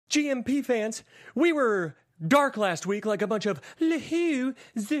GMP fans, we were dark last week like a bunch of losers.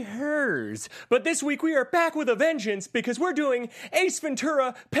 But this week we are back with a vengeance because we're doing Ace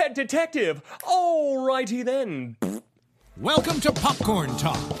Ventura Pet Detective. Alrighty then. Welcome to Popcorn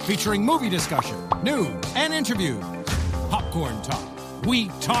Talk, featuring movie discussion, news, and interviews. Popcorn Talk. We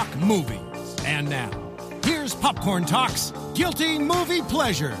talk movies. And now, here's Popcorn Talk's Guilty Movie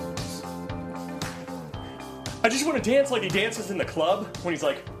Pleasures. I just want to dance like he dances in the club when he's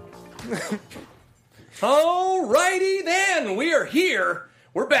like... Alrighty then, we are here.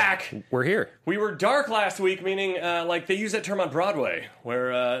 We're back. We're here. We were dark last week, meaning like they use that term on Broadway,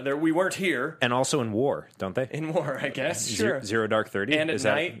 where we weren't here. And also in war, don't they? In war, I guess. Sure. Zero Dark 30. And at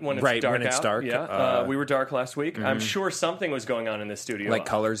night when it's right, dark when it's out. dark. Yeah, we were dark last week. I'm sure something was going on in this studio. Like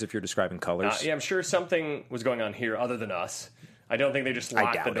colors, if you're describing colors. Yeah, I'm sure something was going on here other than us. I don't think they just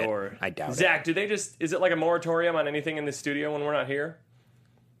locked the door. I doubt it. Zach, do they just... Is it like a moratorium on anything in this studio when we're not here?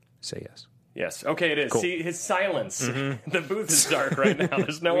 Say yes. Yes. Okay, it is. Cool. See, his silence. The booth is dark right now.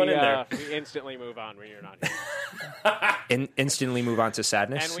 There's no one in there. We instantly move on when you're not here. Instantly move on to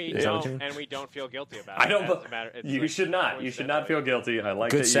sadness? And we Is that what you mean? don't feel guilty about I it. don't. You should not. You should not feel guilty. I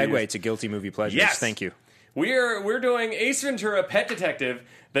like Good that you segue used- to Guilty Movie Pleasures. Yes. Thank you. We're doing Ace Ventura: Pet Detective,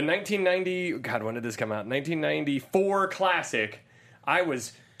 the 1990. God, when did this come out? 1994 classic. I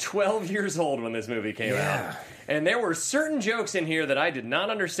was 12 years old when this movie came out. And there were certain jokes in here that I did not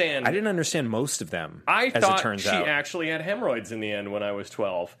understand. I didn't understand most of them, I as thought it turns she out. actually had hemorrhoids in the end when I was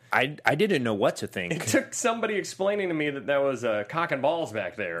 12. I didn't know what to think. It took somebody explaining to me that was cock and balls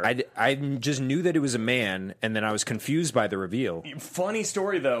back there. I just knew that it was a man, and then I was confused by the reveal. Funny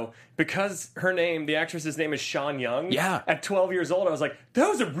story, though, because her name, the actress's name is Sean Young. Yeah. At 12 years old, I was like, that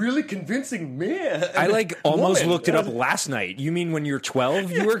was a really convincing man. I almost woman. looked it up last night. You mean when you're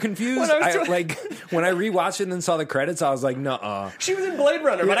 12 you were confused? When I was 12. When I rewatched it and then saw the credits, I was like, nuh-uh. She was in Blade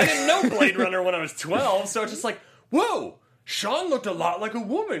Runner, but I didn't know Blade Runner when I was 12, so it's just like, whoa, Sean looked a lot like a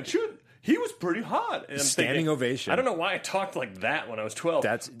woman. He was pretty hot. And I'm Standing thinking, ovation. I don't know why I talked like that when I was 12.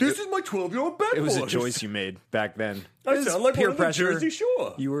 This is my 12-year-old bad It was boy. a choice you made back then. I It was sound like peer one of the pressure. Jersey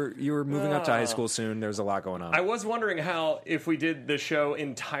Shore. You were moving up to high school soon. There was a lot going on. I was wondering how, if we did the show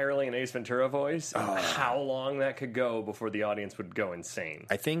entirely in Ace Ventura voice, how long that could go before the audience would go insane.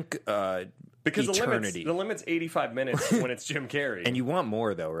 I think Because eternity. the limit's 85 minutes when it's Jim Carrey. And you want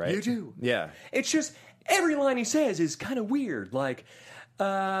more, though, right? You do. Yeah. It's just, every line he says is kind of weird. Like,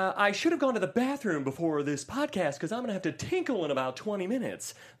 I should have gone to the bathroom before this podcast because I'm going to have to tinkle in about 20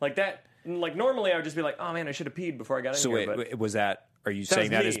 minutes. Like that. Like, normally I would just be like, oh man, I should have peed before I got in So here. wait, was that... Are you That saying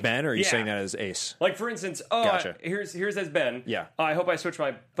was that me. as Ben, or are you Yeah. saying that as Ace? Like, for instance, Gotcha. here's as Ben. Yeah. I hope I switch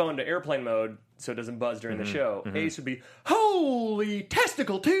my phone to airplane mode so it doesn't buzz during the show. Ace would be, holy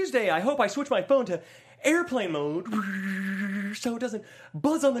testicle Tuesday, I hope I switch my phone to airplane mode so it doesn't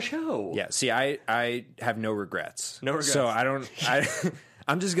buzz on the show. Yeah, see, I have no regrets. No regrets. So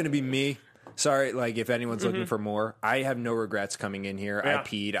I'm just going to be me. Sorry, like, if anyone's looking for more, I have no regrets coming in here. Yeah. I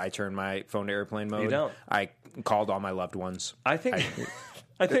peed. I turned my phone to airplane mode. You don't. I called all my loved ones. I think...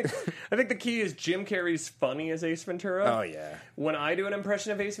 I think the key is Jim Carrey's funny as Ace Ventura. Oh, yeah. When I do an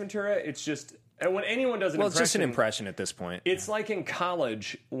impression of Ace Ventura, it's just... And when anyone does an Well, impression... it's just an impression at this point. It's like in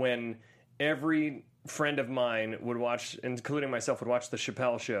college when every friend of mine would watch, including myself, would watch the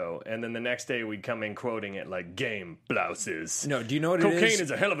Chappelle Show, and then the next day we'd come in quoting it like game blouses. No, do you know what Cocaine it is?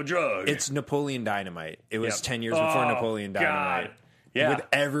 is a hell of a drug. It's Napoleon Dynamite. It was Yep. 10 years before Napoleon Dynamite. God. Yeah. With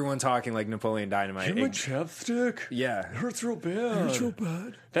everyone talking like Napoleon Dynamite. my chapstick. Yeah. It hurts real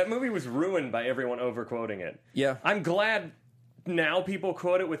bad. That movie was ruined by everyone overquoting it. Yeah. I'm glad now people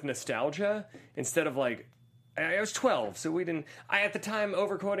quote it with nostalgia instead of like... I was 12, so we didn't... at the time,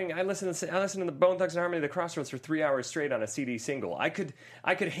 overquoting... I listened to the Bone Thugs and Harmony of the Crossroads for 3 hours straight on a CD single. I could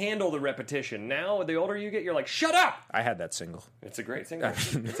handle the repetition. Now, the older you get, you're like, shut up! I had that single. It's a great single.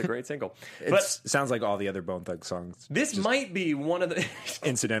 It's a great single. It But sounds like all the other Bone Thug songs. this might be one of the...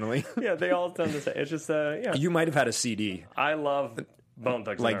 Incidentally. yeah, they all sound the same. It's just, yeah. You might have had a CD. I love Bone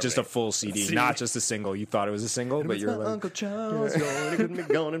Thugs and Like just a Harmony. full CD, not just a single. You thought it was a single, but you're My like... Uncle Charles gone. He couldn't be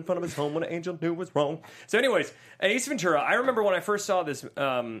gone in front of his home when an angel knew was wrong. So, anyways, Ace Ventura. I remember when I first saw this.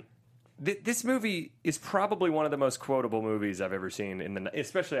 This movie is probably one of the most quotable movies I've ever seen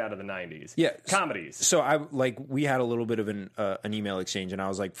especially out of the 90s. Yeah, comedies. So we had a little bit of an email exchange, and I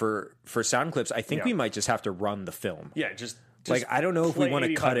was like, for sound clips, I think Yeah. we might just have to run the film. Yeah, just Like, I don't know if we play want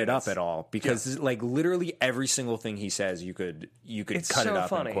to 85 cut it minutes. up at all, because like literally every single thing he says, you could It's cut so it up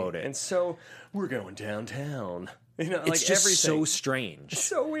funny. and quote it. And so we're going downtown. You know, It's like just everything. so strange.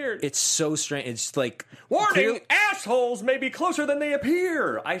 So weird. It's so strange. It's like Warning: clear- assholes may be closer than they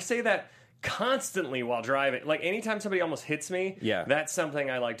appear. I say that constantly while driving. Like anytime somebody almost hits me, Yeah. that's something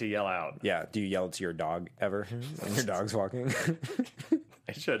I like to yell out. Yeah. Do you yell to your dog ever when your dog's walking?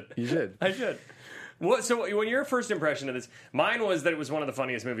 I should. You should. I should. What, so when your first impression of this, mine was that it was one of the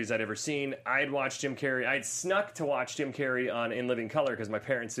funniest movies I'd ever seen. I had watched Jim Carrey. I'd snuck to watch Jim Carrey on In Living Color because my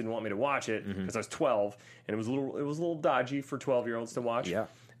parents didn't want me to watch it because I was 12, and it was a little dodgy for 12-year-olds to watch. Yeah.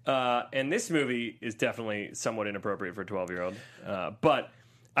 And this movie is definitely somewhat inappropriate for a 12-year-old. But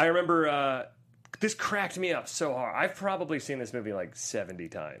I remember this cracked me up so hard. I've probably seen this movie like 70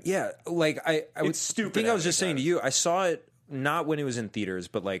 times. Yeah. Like I would stupid think I how was just many saying to times. you, I saw it not when it was in theaters,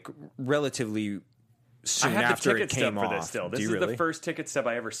 but like relatively soon I have after the ticket it came stub off. for this still. This Do is you really? the first ticket stub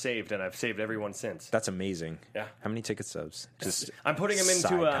I ever saved, and I've saved every one since. That's amazing. Yeah. How many ticket stubs? Just I'm putting them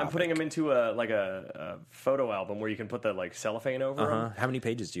side into topic. a photo album where you can put the like cellophane over them. How many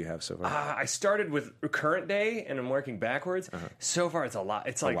pages do you have so far? I started with current day and I'm working backwards. So far, it's a lot.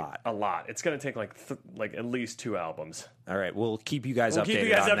 It's like a lot. It's going to take like at least 2 albums. All right, we'll keep you guys updated Keep you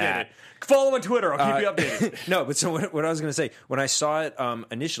guys on updated. that. Follow on Twitter. I'll keep you updated. No, but so what I was going to say, when I saw it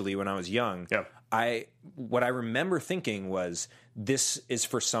initially when I was young, Yeah. what I remember thinking was, this is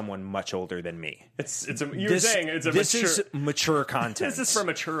for someone much older than me. This is mature content. This is for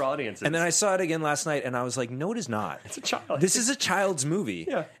mature audiences. And then I saw it again last night, and I was like, no, it is not. It's a child. This is a child's movie.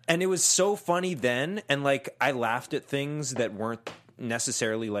 Yeah. And it was so funny then, and like I laughed at things that weren't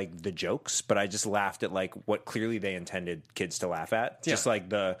necessarily like the jokes, but I just laughed at like what clearly they intended kids to laugh at. Just like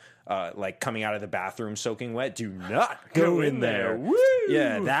the like coming out of the bathroom soaking wet. Do not go in there. Woo!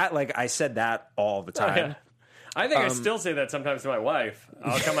 Yeah, that like I said that all the time. Yeah. I think I still say that sometimes to my wife.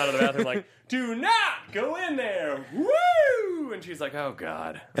 I'll come out of the bathroom like, "Do not go in there." Woo! And she's like, "Oh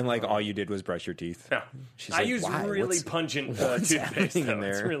God." And like all you did was brush your teeth. Yeah. She's I like, use "Why? really What's- pungent what's toothpaste happening in though.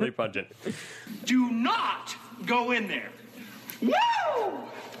 It's there?" really pungent. Do not go in there. Woo!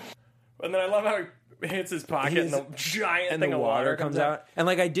 And then I love how he hits his pocket and the giant and thing the of water comes out. And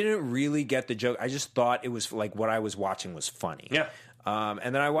like I didn't really get the joke. I just thought it was like what I was watching was funny. Yeah.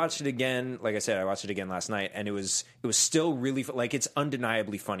 And then I watched it again. Like I said, I watched it again last night, and it was still really like it's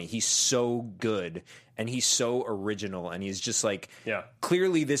undeniably funny. He's so good, and he's so original, and he's just like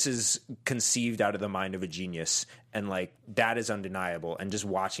clearly this is conceived out of the mind of a genius, and like that is undeniable. And just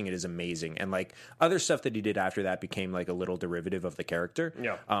watching it is amazing. And like other stuff that he did after that became like a little derivative of the character.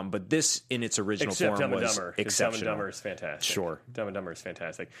 Yeah. But this in its original Except form Dumb and was Dumber. 'Cause exceptional. Dumb and Dumber is fantastic. Sure. Dumb and Dumber is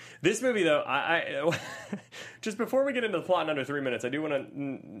fantastic. This movie, though, I just before we get into the plot in under 3 minutes, I do want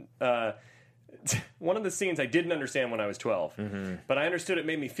to. One of the scenes I didn't understand when I was 12, but I understood it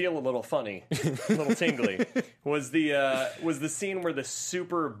made me feel a little funny, a little tingly. Was the scene where the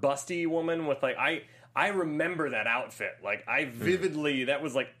super busty woman with like I remember that outfit. Like I vividly that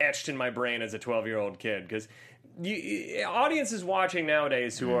was like etched in my brain as a 12-year-old kid because. Audiences watching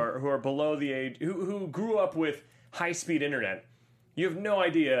nowadays who are below the age who grew up with high-speed internet, you have no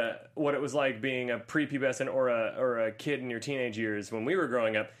idea what it was like being a prepubescent or a kid in your teenage years when we were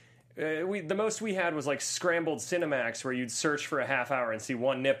growing up. The most we had was like scrambled Cinemax where you'd search for a half hour and see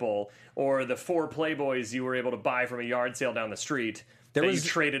one nipple, or the 4 Playboys you were able to buy from a yard sale down the street that you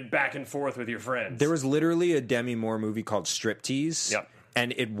traded back and forth with your friends. There was literally a Demi Moore movie called Striptease. Yep.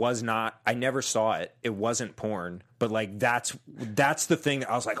 And it was not, I never saw it. It wasn't porn. But like that's the thing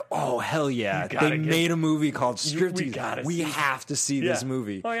that I was like, oh hell yeah. They made a movie called Striptease. We have to see this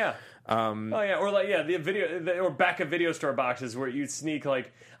movie. Oh yeah. Or like the video or back of video store boxes where you'd sneak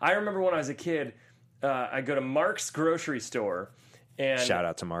like I remember when I was a kid, I'd go to Mark's grocery store and shout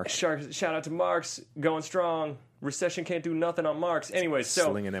out to Mark's. Shout out to Mark's, going strong. Recession can't do nothing on Mark's. Anyway,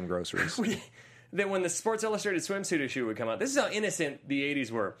 so slinging them groceries. That when the Sports Illustrated swimsuit issue would come out, this is how innocent the 80s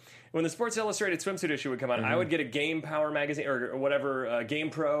were. When the Sports Illustrated swimsuit issue would come out, I would get a Game Power magazine or whatever, Game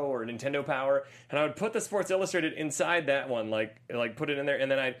Pro or Nintendo Power, and I would put the Sports Illustrated inside that one, like put it in there, and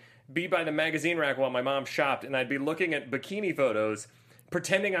then I'd be by the magazine rack while my mom shopped, and I'd be looking at bikini photos,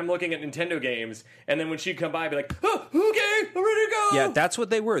 pretending I'm looking at Nintendo games, and then when she'd come by, I'd be like, oh, okay, I'm ready to go. Yeah, that's what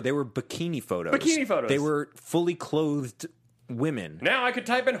they were. They were bikini photos. Bikini photos. They were fully clothed women. Now I could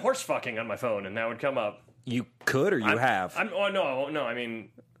type in horse fucking on my phone, and that would come up. You could, or you have. No, I mean...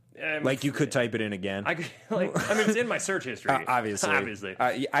 like you could type it in again. I mean, it's in my search history. Obviously.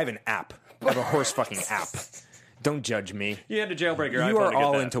 I have an app. I have a horse fucking app. Don't judge me. You had to jailbreak your iPhone You are to get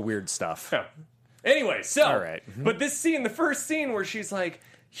all that. into weird stuff. Yeah. Anyway, so... All right. But this scene, the first scene where she's like,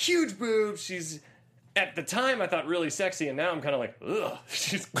 huge boobs, she's... At the time, I thought really sexy, and now I'm kind of like, ugh.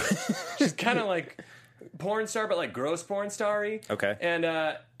 She's kind of like porn star, but like gross porn star-y. Okay.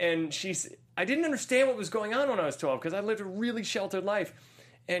 And she's... I didn't understand what was going on when I was 12, because I lived a really sheltered life.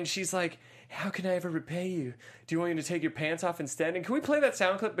 and she's like, how can I ever repay you? Do you want me to take your pants off instead? And can we play that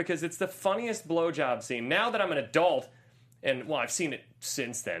sound clip? Because it's the funniest blowjob scene. Now that I'm an adult, and, well, I've seen it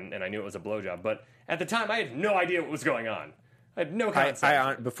since then, and I knew it was a blowjob, but at the time, I had no idea what was going on. I had no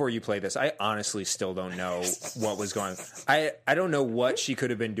concept. Before you play this, I honestly still don't know what was going on. I don't know what she could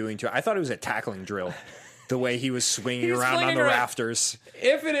have been doing to it. I thought it was a tackling drill. The way he was swinging around on the rafters.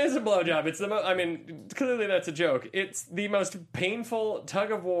 If it is a blowjob, it's the most... I mean, clearly that's a joke. It's the most painful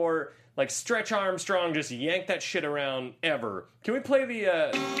tug-of-war, like Stretch Armstrong just yanked that shit around ever. Can we play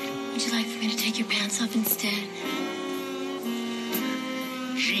the... Would you like for me to take your pants off instead?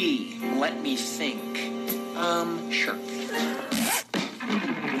 Gee, let me think. Sure.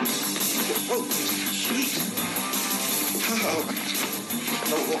 Oh, jeez.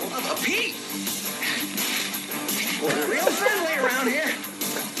 Oh, Pete! We're real friendly around here.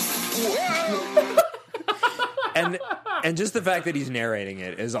 Whoa! And just the fact that he's narrating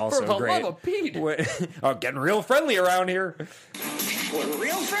it is also For the great. love of Pete. Oh, getting real friendly around here. We're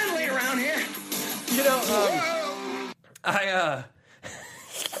real friendly around here. You know,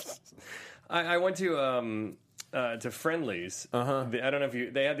 I went to Friendly's. I don't know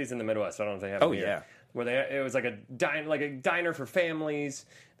if they have these in the Midwest. I don't know if they have them here. Yeah. Where it was like a diner for families.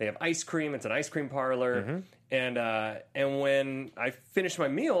 They have ice cream. It's an ice cream parlor. And when I finished my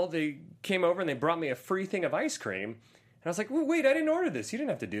meal, they came over and they brought me a free thing of ice cream. And I was like, wait, I didn't order this. You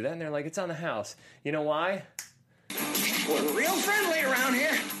didn't have to do that. And they're like, it's on the house. You know why? We're real friendly around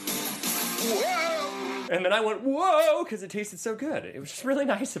here. Whoa! And then I went, whoa, because it tasted so good. It was just really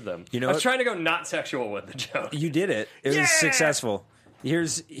nice of them. You know I was what? trying to go not sexual with the joke. You did it. It was successful.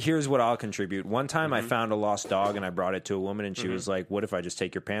 Here's what I'll contribute. One time I found a lost dog and I brought it to a woman and she was like, what if I just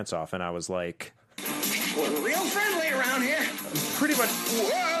take your pants off? And I was like... We're real friendly around here. Pretty much...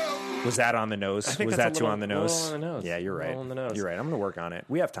 Whoa! Was that on the nose? I think Was that's that too on the nose? on the nose. Yeah, you're right. On the nose. You're right. I'm going to work on it.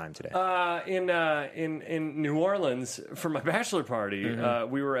 We have time today. In New Orleans for my bachelor party,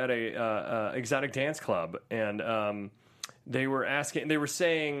 we were at a exotic dance club, and they were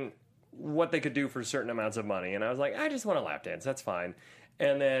saying what they could do for certain amounts of money, and I was like, I just want a lap dance. That's fine.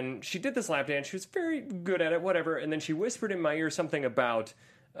 And then she did this lap dance. She was very good at it, whatever. And then she whispered in my ear something about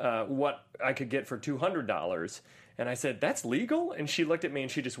what I could get for $200. And I said, that's legal? And she looked at me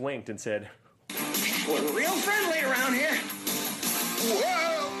and she just winked and said, we're real friendly around here.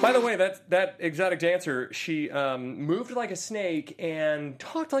 Whoa! By the way, that exotic dancer, she moved like a snake and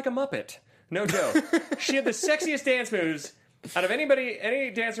talked like a Muppet. No joke. She had the sexiest dance moves out of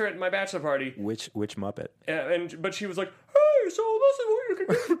any dancer at my bachelor party. Which Muppet? But she was like, hey, so this is what you can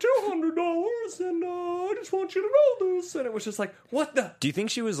get for $200, and I just want you to know this. And it was just like, what the? Do you think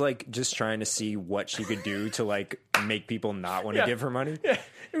she was like just trying to see what she could do to like make people not want to give her money? Yeah,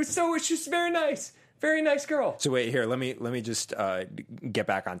 it's just very nice. Very nice girl. So wait, here, let me just get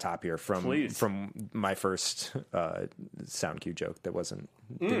back on top here from my first sound cue joke that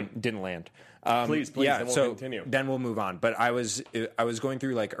didn't land. Please, yeah. Then we'll so continue. Then we'll move on. But I was going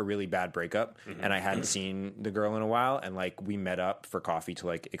through like a really bad breakup, and I hadn't seen the girl in a while, and like we met up for coffee to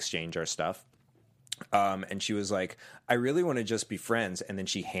like exchange our stuff. And she was like, I really want to just be friends, and then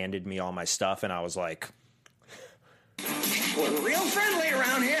she handed me all my stuff, and I was like, we're real friendly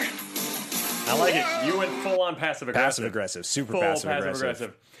around here. I like it. You went full on passive aggressive. Passive aggressive. Super full passive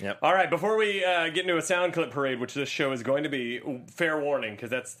aggressive. Yep. All right, before we get into a sound clip parade, which this show is going to be, fair warning, because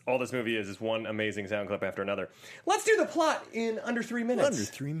that's all this movie is one amazing sound clip after another. Let's do the plot in under 3 minutes. Under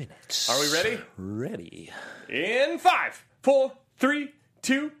 3 minutes. Are we ready? Ready. In 5, 4, 3,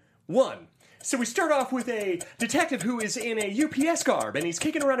 2, 1. So we start off with a detective who is in a UPS garb, and he's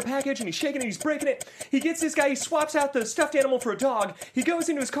kicking around a package, and he's shaking it, he's breaking it. He gets this guy, he swaps out the stuffed animal for a dog. He goes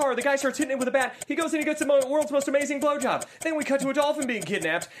into his car, the guy starts hitting it with a bat. He goes in, he gets the world's most amazing blowjob. Then we cut to a dolphin being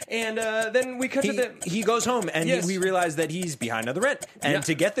kidnapped, and then we cut to the... He goes home, and we realize that he's behind on the rent. And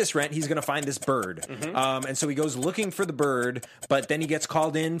to get this rent, he's going to find this bird. And so he goes looking for the bird, but then he gets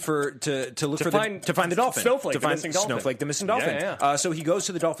called in to find the dolphin. Snowflake, the missing dolphin. Snowflake, the missing dolphin. Yeah. So he goes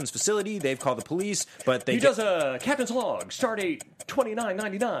to the dolphin's facility. They've called the police, but he does a captain's log, stardate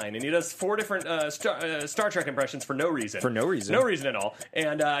 2999, and he does 4 different Star Trek impressions for no reason. No reason at all.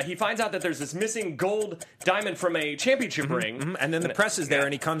 And he finds out that there's this missing gold diamond from a championship ring. And then the press is there,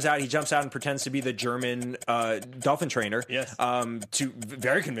 and he comes out, he jumps out and pretends to be the German dolphin trainer. Yes.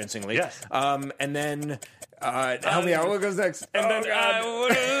 Very convincingly. Yes. And then... help me out. What goes next? And then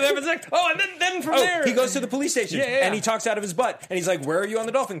what happens next? Oh, and then then from there, he goes to the police station Yeah. and he talks out of his butt and he's like, "Where are you on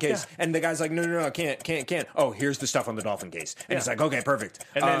the dolphin case?" Yeah. And the guy's like, "No, can't. Oh, here's the stuff on the dolphin case." And he's like, "Okay, perfect."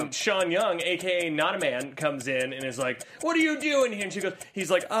 And then Sean Young, aka Not a Man, comes in and is like, "What are you doing here?" And she goes,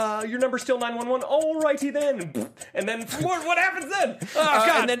 "He's like, your number's still 911. Alrighty then." And then what happens then? Oh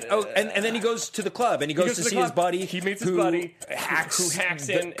God! And then he goes to the club and he goes to see his buddy. He meets his buddy who hacks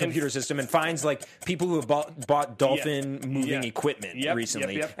in the computer system and finds like people who have bought dolphin moving equipment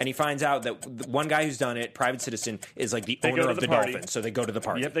recently. Yep. And he finds out that one guy who's done it, private citizen, is like the owner of the dolphin. So they go to the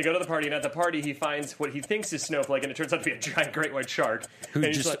party. Yep, they go to the party, and at the party he finds what he thinks is Snowflake, and it turns out to be a giant great white shark. Who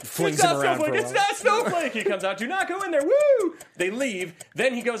and just like, flings it's him not around Snowflake, for a it's while. not Snowflake! He comes out, do not go in there, woo! They leave,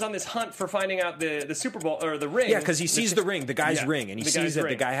 then he goes on this hunt for finding out the Super Bowl, or the ring. Yeah, because he sees the ring, the guy's ring, and he sees that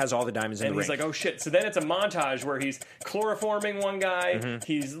the guy has all the diamonds in and the he's ring. like, oh shit. So then it's a montage where he's chloroforming one guy,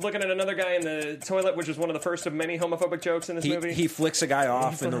 he's looking at another guy in the toilet, which is one of the first of many homophobic jokes in this movie. He flicks a guy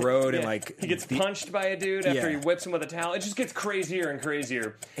off in the road and like... He gets punched by a dude after he whips him with a towel. It just gets crazier and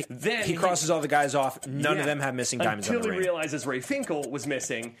crazier. Then he crosses all the guys off. None of them have missing diamonds on the until ring. he realizes Ray Finkel was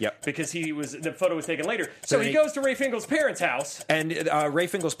missing. Yep. Because the photo was taken later. So he goes to Ray Finkel's parents' house. And Ray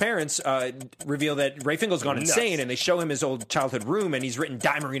Finkel's parents reveal that Ray Finkel's gone insane, and they show him his old childhood room, and he's written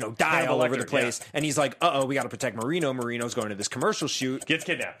 "Die Marino, die" all over the place. Yeah. And he's like, "Uh-oh, we got to protect Marino. Marino's going to this commercial shoot." Gets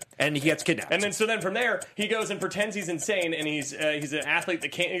kidnapped. And he gets kidnapped. And then from there, he goes and pretends he's insane, and he's an athlete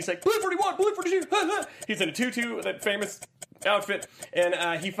that can't. He's like, "Blue 41, Blue 42." He's in a tutu, that famous outfit,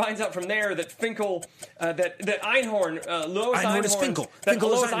 and he finds out from there that Finkel, that Einhorn, Lois Einhorn is Finkel. That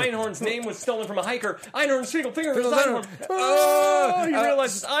Finkel is Lois Einhorn. Einhorn's name was stolen from a hiker. Einhorn's Finkel, Finkel is Einhorn. Einhorn. He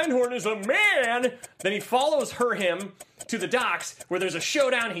realizes Einhorn is a man. Then he follows him to the docks where there's a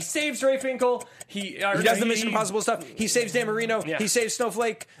showdown. He saves Ray Finkel. He does the Mission Impossible stuff. He saves Dan Marino. Yeah. He saves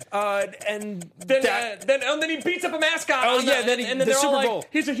Snowflake. And then he beats up a mascot. Then they're Super all Bowl. like,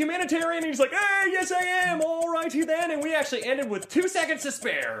 he's a humanitarian. And he's like, hey, yes I am. All righty then. And we actually ended with 2 seconds to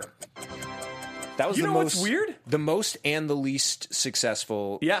spare. That was what's weird? The most and the least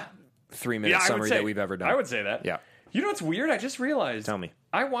successful 3-minute summary that we've ever done. I would say that. Yeah. You know what's weird? I just realized. Tell me.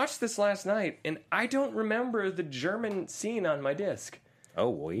 I watched this last night, and I don't remember the German scene on my disc. Oh,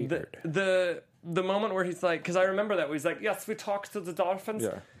 weird. The moment where he's like, because I remember that, where he's like, yes, we talked to the dolphins.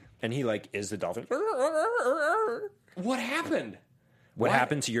 Yeah. And he like is the dolphin. What happened? What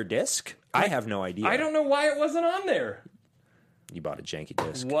happened to your disc? I have no idea. I don't know why it wasn't on there. You bought a janky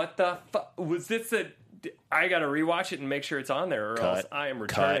disc. What the fuck? Was this I gotta rewatch it and make sure it's on there, or else I am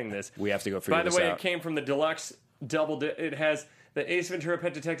returning this. We have to go figure this out. By the way, it came from the deluxe it has the Ace Ventura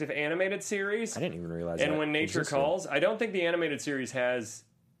Pet Detective animated series. I didn't even realize and that. When Nature Calls. I don't think the animated series has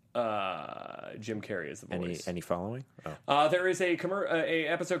Jim Carrey as the voice. Any following? There is a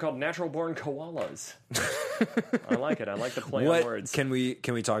episode called Natural Born Koalas. I like it. I like the play on words. Can we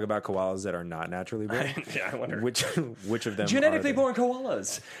talk about koalas that are not naturally born? I wonder which of them genetically born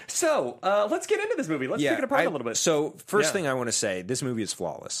koalas. So let's get into this movie. Let's pick it apart a little bit. So first thing I want to say, this movie is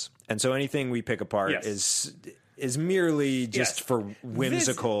flawless, and so anything we pick apart is merely just for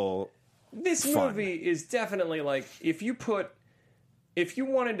whimsical. This fun. movie is definitely like if you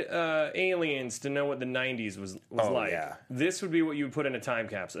wanted aliens to know what the 90s was like, this would be what you would put in a time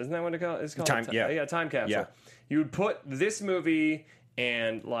capsule. Isn't that what it's called? Time capsule. Yeah. You would put this movie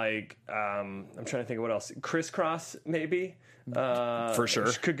and like I'm trying to think of what else. Crisscross maybe. For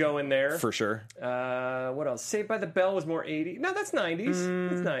sure. Could go in there. For sure. What else? Saved by the Bell was more 80s. No, that's 90s.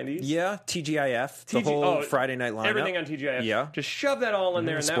 It's 90s. Yeah, TGIF. The whole Friday night lineup. Everything on TGIF. Yeah. Just shove that all in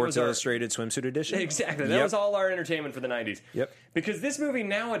there. And that Sports was Illustrated swimsuit edition. Exactly. That was all our entertainment for the 90s. Yep. Because this movie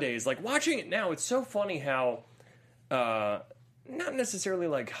nowadays, like watching it now, it's so funny how not necessarily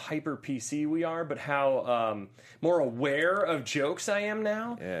like hyper PC we are, but how more aware of jokes I am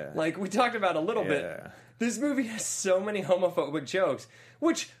now. Yeah. Like we talked about a little bit. This movie has so many homophobic jokes,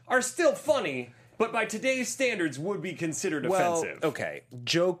 which are still funny, but by today's standards would be considered offensive. Okay.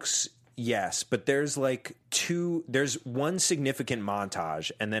 Jokes, yes, but there's one significant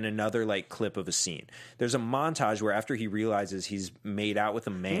montage and then another like clip of a scene. There's a montage where after he realizes he's made out with a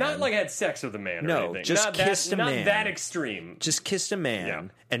man. Not like had sex with a man or anything. Just kissed a man. Not that extreme. Just kissed a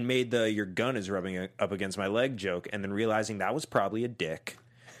man and made the "your gun is rubbing up against my leg" joke, and then realizing that was probably a dick.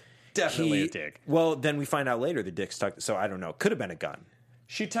 Definitely a dick. Well, then we find out later the dick's tucked. So I don't know. Could have been a gun.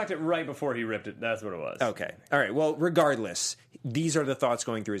 She tucked it right before he ripped it. That's what it was. Okay. All right. Well, regardless, these are the thoughts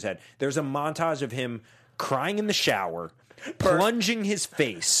going through his head. There's a montage of him crying in the shower, plunging his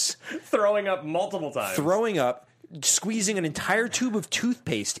face, throwing up multiple times, squeezing an entire tube of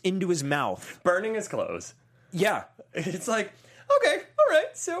toothpaste into his mouth, burning his clothes. Yeah. It's like, okay, all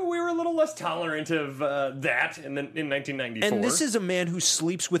right, so we were a little less tolerant of that in 1994. And this is a man who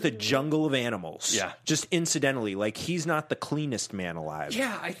sleeps with a jungle of animals. Yeah. Just incidentally. Like, he's not the cleanest man alive.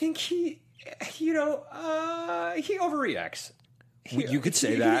 Yeah, I think he overreacts. You could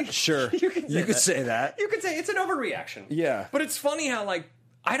say that. Sure. You could say that. You could say it's an overreaction. Yeah. But it's funny how, like,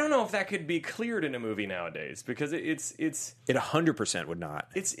 I don't know if that could be cleared in a movie nowadays because it's It 100% would not.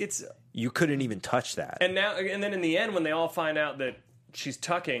 it's You couldn't even touch that. and then in the end when they all find out that she's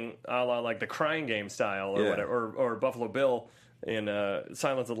tucking, a la like the Crying Game style or Yeah. whatever, or Buffalo Bill in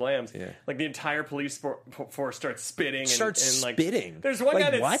Silence of the Lambs, Yeah. like the entire police force starts spitting. Starts and spitting? Like, there's one Like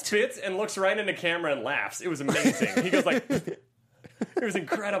guy that what? spits and looks right into camera and laughs. It was amazing. He goes like, it was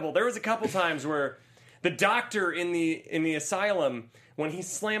incredible. There was a couple times where the doctor in the asylum, when he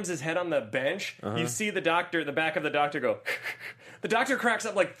slams his head on the bench, you see the back of the doctor go. The doctor cracks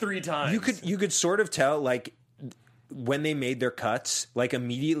up like 3 times. You could sort of tell, like, when they made their cuts, like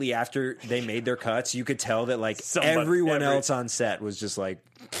immediately after they made their cuts, you could tell that like everyone else on set was just like,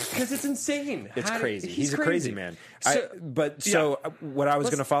 because it's insane. it's crazy. He's a crazy crazy man. So, What I was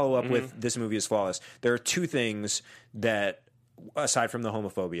going to follow up with, this movie is flawless. There are 2 things that, aside from the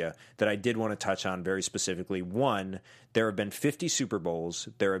homophobia, that I did want to touch on very specifically. One, there have been 50 Super Bowls.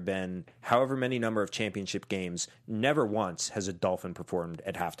 There have been however many number of championship games. Never once has a dolphin performed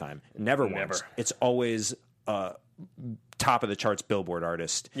at halftime. Never once. It's always top of the charts Billboard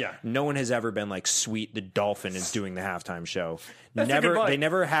artist. Yeah. No one has ever been like, sweet, the dolphin is doing the halftime show. That's a good point. They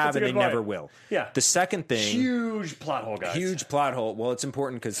never have, That's a and they good point. never will. Yeah. The second thing, huge plot hole, guys. huge plot hole. Well, it's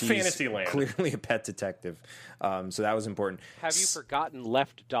important because he's Fantasyland. clearly a pet detective. So that was important. Have you forgotten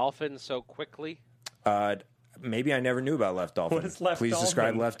Left Dolphin so quickly? Maybe I never knew about Left Dolphin. What is Left Please Dolphin?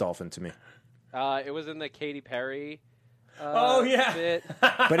 describe Left Dolphin to me. It was in the Katy Perry. Oh yeah, bit.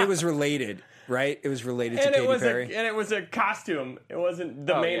 But it was related, right? It was related to Katy Perry. And it was a costume. It wasn't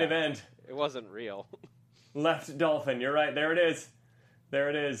the main event. It wasn't real. Left Dolphin. You're right. There it is. There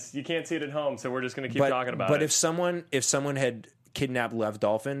it is. You can't see it at home, so we're just going to keep talking about it. But if someone had kidnapped Left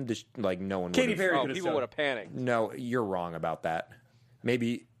Dolphin, like no one would. Katy Perry Oh, could have people would have panicked. No, you're wrong about that.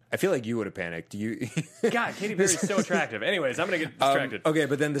 Maybe I feel like you would have panicked. You God, Katy Perry's so attractive. Anyways, I'm going to get distracted. Okay,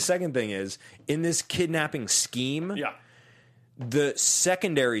 but then the second thing is, in this kidnapping scheme, Yeah. the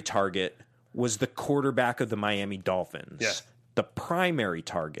secondary target was the quarterback of the Miami Dolphins. Yeah. The primary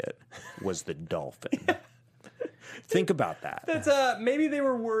target was the dolphin. Think about that. That's maybe they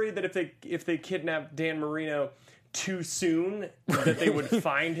were worried that if they kidnapped Dan Marino too soon, that they would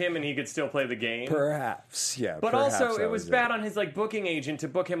find him and he could still play the game. Perhaps, yeah. But perhaps also, that it was bad on his like booking agent to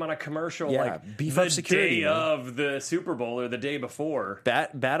book him on a commercial Yeah, like beef the up security, day man. of the Super Bowl or the day before.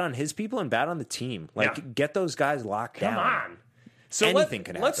 Bad on his people and bad on the team. Like, Yeah. get those guys locked Come down. on. So Anything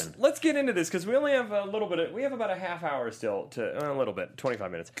can happen. Let's get into this because we only have a little bit. We have about a half hour still a little bit,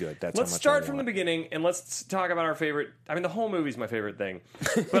 25 minutes. Good, that's let's how much start I from the want. beginning and let's talk about our favorite. I mean, the whole movie's my favorite thing,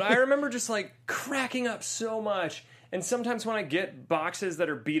 but I remember just like cracking up so much. And sometimes when I get boxes that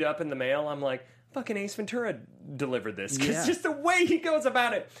are beat up in the mail, I'm like, fucking Ace Ventura delivered this. Because Yeah. just the way he goes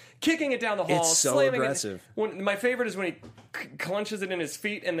about it, kicking it down the hall, It's so slamming aggressive. it. My favorite is when he clenches it in his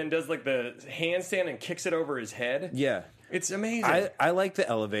feet and then does like the handstand and kicks it over his head. Yeah. It's amazing. I like the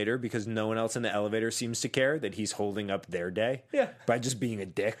elevator because no one else in the elevator seems to care that he's holding up their day. Yeah. By just being a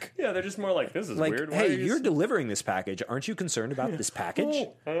dick. Yeah, they're just more like, this is Like, weird. Why hey, are you you're delivering this package. Aren't you concerned about this package?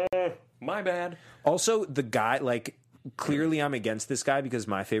 my bad. Also, the guy, like, clearly I'm against this guy because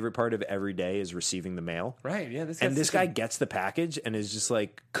my favorite part of every day is receiving the mail. Right, yeah. And this guy gets the package and is just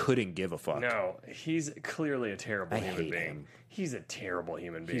like, couldn't give a fuck. No, he's clearly a terrible human hate being. him. He's a terrible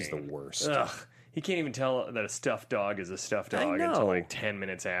human being. He's the worst. Ugh. He can't even tell that a stuffed dog is a stuffed I dog know. until like 10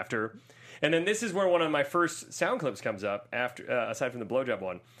 minutes after. And then this is where one of my first sound clips comes up after, aside from the blowjob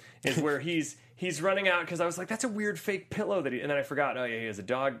one, is where he's running out because I was like, that's a weird fake pillow that and then I forgot. Oh yeah, he has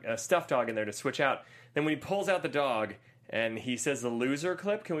a stuffed dog in there to switch out. Then when he pulls out the dog and he says the loser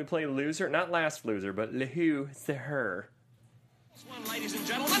clip, can we play loser? Not last loser, but le who, it's the her. One, ladies and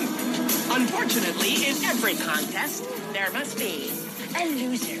gentlemen, unfortunately, in every contest, there must be a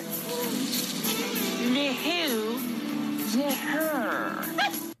loser. The who, the her.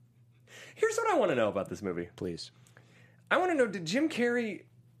 Here's what I want to know about this movie. Please. I want to know: did Jim Carrey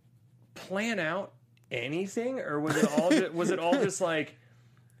plan out anything, or was it all just like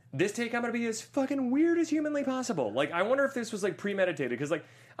this take? I'm going to be as fucking weird as humanly possible. Like, I wonder if this was like premeditated because, like,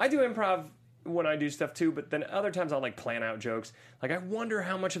 I do improv when I do stuff too, but then other times I'll like plan out jokes. Like, I wonder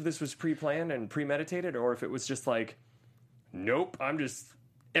how much of this was pre-planned and premeditated, or if it was just like, nope, I'm just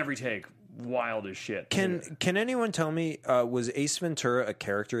every take. wild as shit. Can anyone tell me, was Ace Ventura a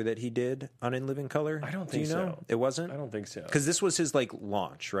character that he did on In Living Color? I don't Do you think know? so. It wasn't? I don't think so. Because this was his like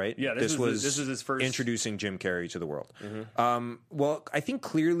launch, right? Yeah, this was his first introducing Jim Carrey to the world. Well, I think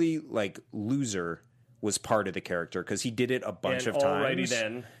clearly like Loser was part of the character because he did it a bunch of times. Already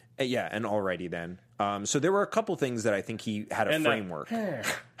then. Yeah, and already then. So there were a couple things that I think he had a framework.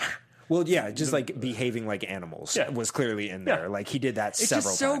 Well, yeah, just like behaving like animals was clearly in there. Yeah. Like he did that It's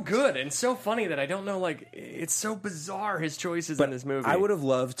several just so times. good and so funny that I don't know. Like, it's so bizarre his choices in this movie. I would have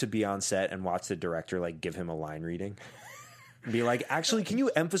loved to be on set and watch the director like give him a line reading. Be like, actually, can you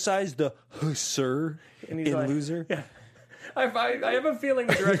emphasize the sir in like, Loser? Yeah. I have a feeling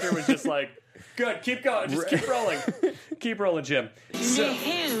the director was just like, good, keep going, just keep rolling. Keep rolling, Jim. So,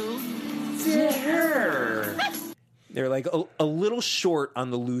 They're like a little short on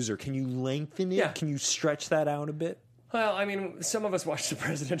the Loser. Can you lengthen it? Yeah. Can you stretch that out a bit? well, I mean, some of us watched the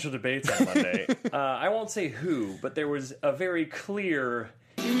presidential debates on Monday. I won't say who, but there was a very clear...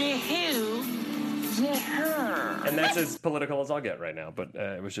 And that's as political as I'll get right now, but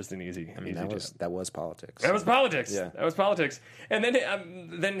it was just an easy. I mean, that was politics. That was politics. Yeah. That was politics. And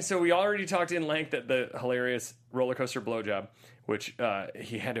then so we already talked in length at the hilarious roller coaster blowjob, which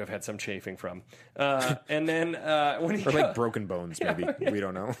he had to have had some chafing from. And then when he Or like broken bones, maybe. We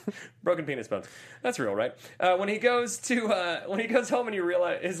don't know. broken penis bones. That's real, right? When he goes home and you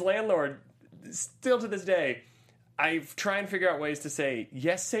realize his landlord, still to this day, I try and figure out ways to say,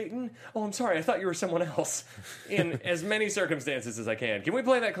 yes, Satan? Oh, I'm sorry, I thought you were someone else. In as many circumstances as I can. Can we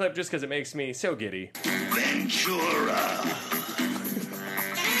play that clip just because it makes me so giddy? Ventura.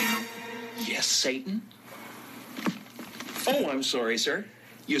 Yes, Satan? Oh, I'm sorry, sir.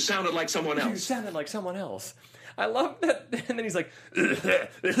 You sounded like someone You else. sounded like someone else. I love that. And then he's like,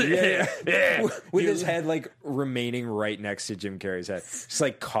 With his head like remaining right next to Jim Carrey's head. Just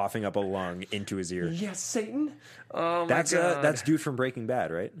like coughing up a lung into his ear. yes, Satan? Oh, my That's God. that's dude from Breaking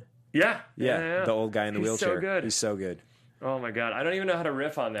Bad, right? Yeah. Yeah, the old guy in the He's wheelchair. so good. He's so good. Oh, my God. I don't even know how to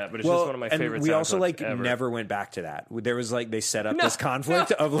riff on that, but it's just one of my favorite and we sound also clips like ever. never went back to that. There was like they set up No, this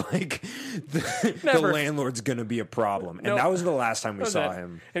conflict no. of like the Never. landlord's gonna be a problem, and No. that was the last time we What was saw that?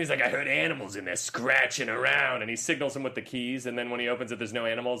 him. And he's like, I heard animals in there scratching around. And he signals him with the keys. And then when he opens it, there's no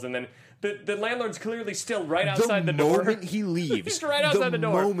animals. And then the landlord's clearly still right outside the door. The moment he leaves, He's right outside the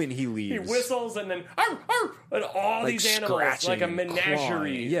door. The moment he leaves, He whistles and then, arr, arr, and all like these animals, scratching like a and menagerie,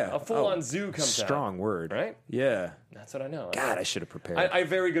 clawing. Yeah, a full-on zoo comes out. Strong word, Right? Yeah. That's what I know. God, I should have prepared. I have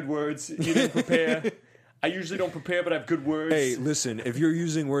very good words. You didn't prepare. I usually don't prepare, but I have good words. Hey, listen, if you're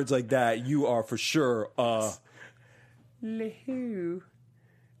using words like that, you are for sure Lehoo.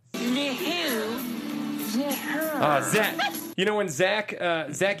 Zach. You know, when Zach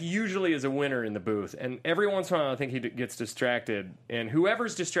usually is a winner in the booth, and every once in a while I think he gets distracted, and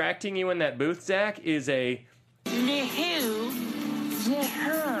whoever's distracting you in that booth, Zach, is a...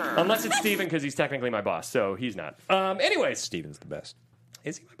 Unless it's Steven, because he's technically my boss, so he's not. Anyways. Steven's the best.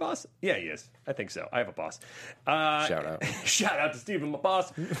 Is he my boss? Yeah, he is. I think so. I have a boss. Shout out. Shout out to Steven, my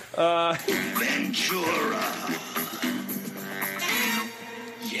boss. Ventura.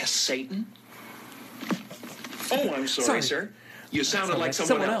 Yes, Satan? Oh, I'm sorry, sir. You sounded like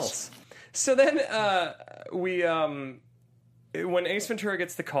someone else. So then when Ace Ventura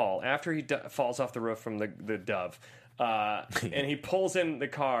gets the call, after he falls off the roof from the dove, and he pulls in the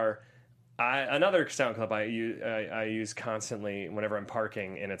car, another sound clip I use constantly whenever I'm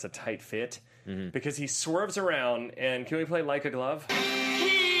parking, and it's a tight fit, because he swerves around, and can we play Like a Glove? Like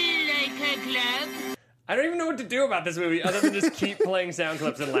a glove. I don't even know what to do about this movie other than just keep playing sound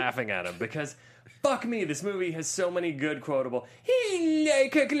clips and laughing at them, because fuck me, this movie has so many good quotable, he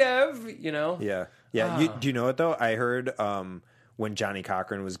like a glove, you know? Yeah. Do you know what, though? I heard when Johnny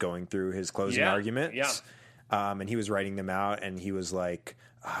Cochran was going through his closing arguments, and he was writing them out, and he was like,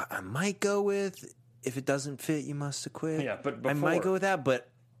 I might go with, if it doesn't fit, you must have quit. Yeah, but I might before- go with that, but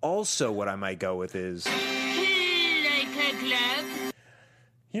also what I might go with is... Like a glove.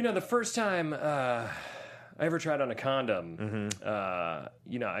 You know, the first time I ever tried on a condom,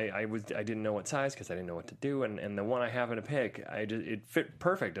 you know, I didn't know what size because I didn't know what to do, and the one I happened to pick, it fit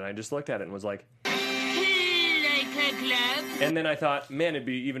perfect, and I just looked at it and was like, Like a glove. and then I thought, man, it'd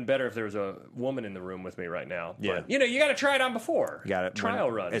be even better if there was a woman in the room with me right now. Yeah. But, you know, you got to try it on before. You got it. Trial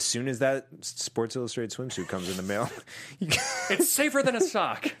run. As soon as that Sports Illustrated swimsuit comes in the mail, It's safer than a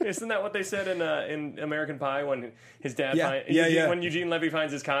sock. Isn't that what they said in American Pie when his dad when Eugene Levy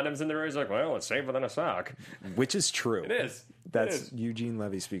finds his condoms in the room? He's like, well, it's safer than a sock. which is true. It is. That's Eugene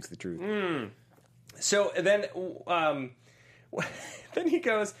Levy speaks the truth. So then then he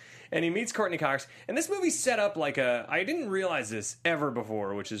goes and he meets Courtney Cox. And this movie's set up like I didn't realize this ever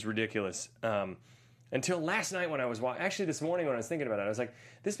before, which is ridiculous. Until last night when I was actually this morning when I was thinking about it, I was like,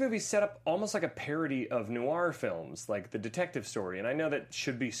 this movie's set up almost like a parody of noir films, like the detective story. And I know that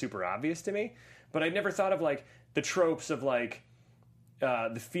should be super obvious to me, but I'd never thought of like the tropes of like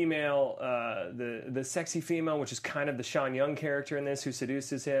the female, the sexy female, which is kind of the Sean Young character in this, who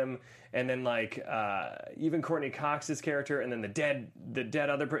seduces him, and then like even Courtney Cox's character, and then the dead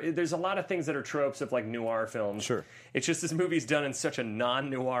other. There's a lot of things that are tropes of like noir films. Sure, it's just this movie's done in such a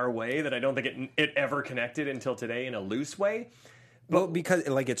non-noir way that I don't think it ever connected until today in a loose way. Well, because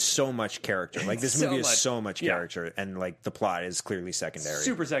like it's so much character. Like this movie is so much character, and like the plot is clearly secondary,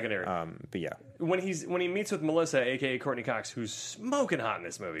 super secondary. But yeah, when he meets with Melissa, aka Courtney Cox, who's smoking hot in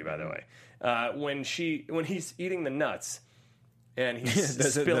this movie, by the way, when he's eating the nuts and he's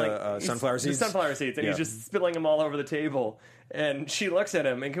spilling the sunflower seeds, and he's just spilling them all over the table, and she looks at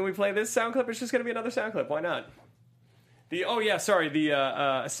him and can we play this sound clip? It's just going to be another sound clip. Why not? The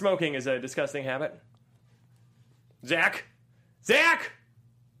smoking is a disgusting habit. Zach.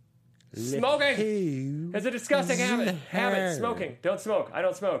 Smoking is a disgusting habit. Smoking. Don't smoke. I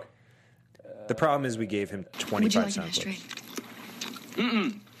don't smoke. The problem is we gave him 25 sound clips.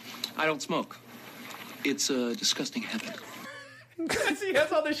 I don't smoke. It's a disgusting habit. Because he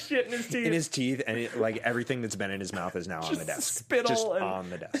has all this shit in his teeth. In his teeth, and like everything that's been in his mouth is now on the desk. Spittle on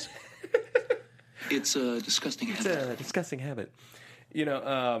the desk. It's a disgusting habit. It's a disgusting habit. You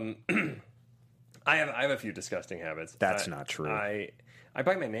know, I have a few disgusting habits. That's not true. I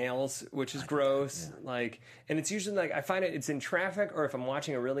bite my nails, which is gross. Yeah. Like, and it's usually like I find it's in traffic or if I'm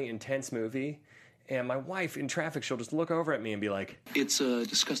watching a really intense movie, and my wife in traffic, she'll just look over at me and be like, "It's a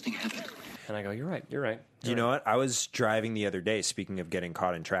disgusting habit." And I go, "You're right. You're right." You know what? I was driving the other day. Speaking of getting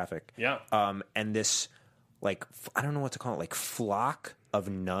caught in traffic, yeah. And this, like, I don't know what to call it, like flock of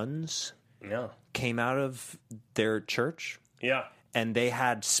nuns, came out of their church, and they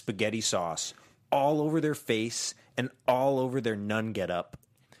had spaghetti sauce all over their face and all over their nun getup.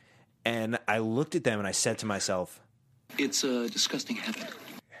 And I looked at them and I said to myself, "It's a disgusting habit."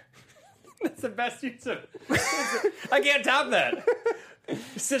 That's the best use of I can't top that.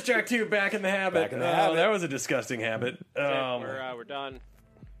 Sister Act 2, back in the habit. That was a disgusting habit. We're done.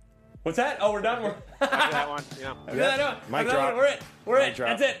 What's that? Oh, we're done. After that one, Mic drop. We're it.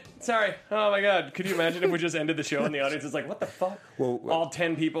 That's it. Sorry. Oh my God. Could you imagine if we just ended the show and the audience is like, "What the fuck?" Well, all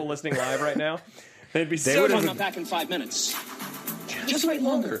 10 people listening live right now. They'd be I'm not back in 5 minutes. Just wait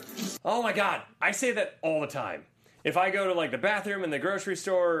longer. Oh my God. I say that all the time. If I go to like the bathroom in the grocery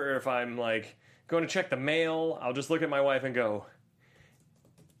store, or if I'm like going to check the mail, I'll just look at my wife and go,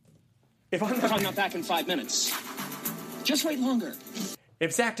 if I'm not back in 5 minutes, just wait longer.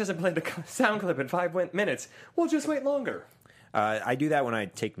 If Zach doesn't play the sound clip in 5 minutes, we'll just wait longer. I do that when I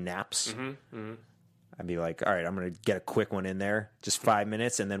take naps. I'd be like, all right, I'm going to get a quick one in there, just 5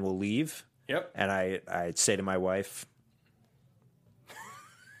 minutes, and then we'll leave. Yep. And I'd say to my wife,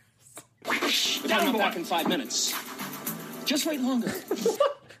 I'm not back in 5 minutes. Just wait longer.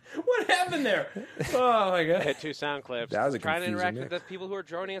 What happened there? Oh my God! I had 2 sound clips. That was a trying to interact confusing with the people who are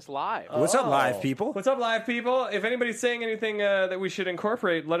joining us live. What's up, live people? What's up, live people? If anybody's saying anything that we should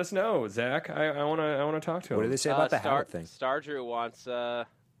incorporate, let us know, Zach. I want to talk to him. What do they say about the habit thing? Star Drew wants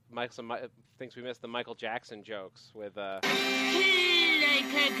thinks we missed the Michael Jackson jokes with. Like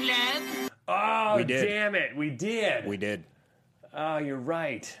a glove. Oh, we did. Damn it! We did. We did. Oh, you're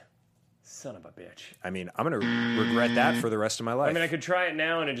right. Son of a bitch. I mean, I'm going to regret that for the rest of my life. I mean, I could try it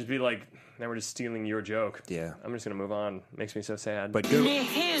now and it'd just be like, now we're just stealing your joke. Yeah. I'm just going to move on. Makes me so sad. But good.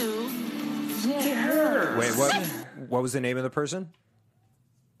 Her. Wait, what was the name of the person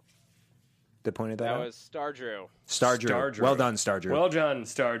that pointed that out? That was Star Drew. Star Drew. Well done, Star Drew. Well done,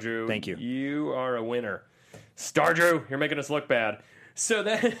 Star Drew. Thank you. You are a winner. Star Drew, you're making us look bad. So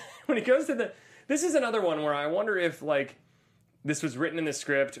then, when it goes to this is another one where I wonder if, like, this was written in the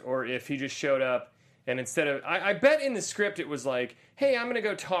script or if he just showed up and instead of... I bet in the script it was like, hey, I'm going to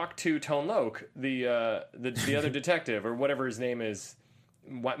go talk to Tone Loc, the other detective, or whatever his name is,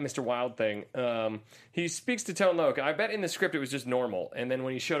 Mr. Wild Thing. He speaks to Tone Loc. I bet in the script it was just normal. And then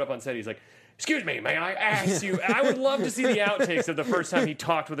when he showed up on set, he's like, "Excuse me, may I ask you..." I would love to see the outtakes of the first time he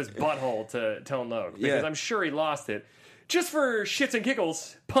talked with his butthole to Tone Loc, because I'm sure he lost it. Just for shits and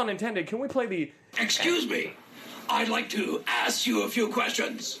giggles, pun intended, can we play the... Excuse me. I'd like to ask you a few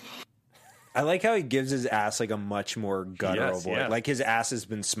questions. I like how he gives his ass like a much more guttural voice. Yeah. Like his ass has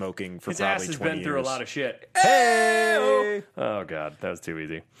been smoking for his probably 20 years. years. His ass has been through a lot of shit. Hey! Oh, God, that was too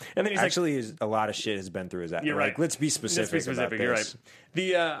easy. And then he's actually, a lot of shit has been through his ass. You're right. Like, let's be specific. You're right.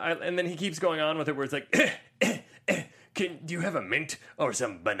 And then he keeps going on with it where it's like, do you have a mint or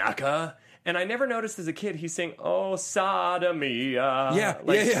some banaka? And I never noticed as a kid he's saying, "Oh, sodomy,"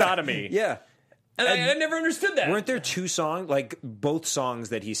 sodomy. Yeah. And I never understood that. Weren't there two songs, like both songs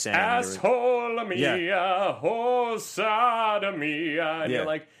that he sang? Asshole-mia, oh, sodomy. And you're Yeah.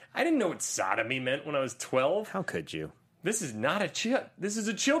 like, I didn't know what sodomy meant when I was 12. How could you? This is not this is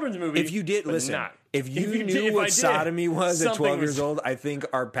a children's movie. If you did, but listen, not. if you knew if I what did, sodomy was at something 12 years was- old, I think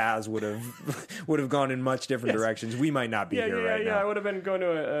our paths would have gone in much different directions. We might not be here right now. I would have been going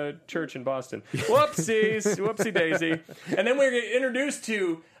to a church in Boston. Whoopsies, whoopsie daisy. And then we're introduced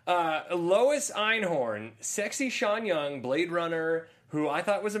to Lois Einhorn, sexy Sean Young, Blade Runner, who I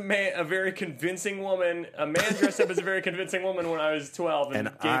thought was a very convincing woman. A man dressed up as a very convincing woman when I was 12. And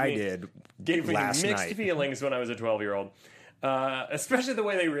gave me last mixed night. feelings when I was a 12-year-old. Especially the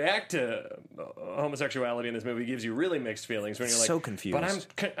way they react to homosexuality in this movie gives you really mixed feelings when you're like, So confused. But I'm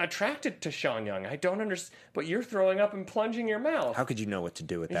attracted to Sean Young. I don't understand. But you're throwing up and plunging your mouth. How could you know what to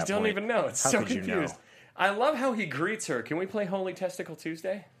do at that point? You don't even know. It's How so could you know? confused. I love how he greets her. Can we play Holy Testicle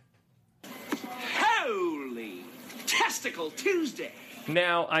Tuesday? Holy Testicle Tuesday.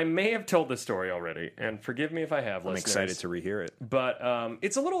 Now, I may have told this story already, and forgive me if I have, I'm listeners. excited to rehear it. But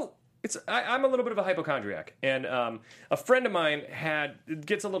it's a little... I'm a little bit of a hypochondriac, and a friend of mine it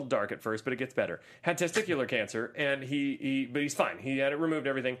gets a little dark at first, but it gets better. Had testicular cancer, and but he's fine. He had it removed,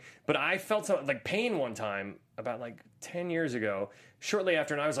 everything. But I felt some like pain one time about like 10 years ago, shortly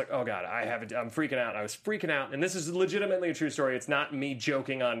after, and I was like, oh God, I'm freaking out. I was freaking out, and this is legitimately a true story. It's not me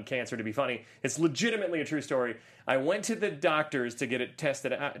joking on cancer to be funny. It's legitimately a true story. I went to the doctors to get it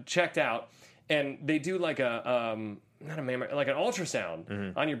checked out, and they do like not a mammogram, like an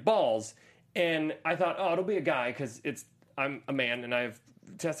ultrasound on your balls. And I thought, oh, it'll be a guy because I'm a man and I have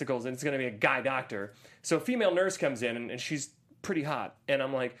testicles and it's going to be a guy doctor. So a female nurse comes in and she's pretty hot. And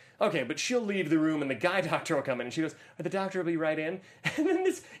I'm like, okay, but she'll leave the room and the guy doctor will come in. And she goes, the doctor will be right in. And then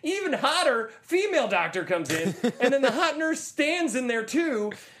this even hotter female doctor comes in. And then the hot nurse stands in there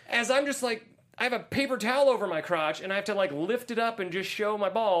too, as I'm just like, I have a paper towel over my crotch and I have to like lift it up and just show my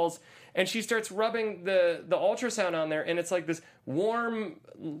balls. And she starts rubbing the ultrasound on there, and it's like this warm,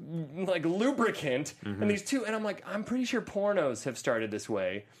 like lubricant. And these two, and I'm like, I'm pretty sure pornos have started this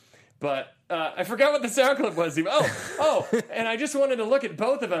way, but I forgot what the sound clip was. Oh, and I just wanted to look at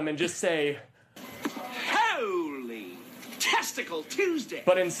both of them and just say, Holy Testicle Tuesday.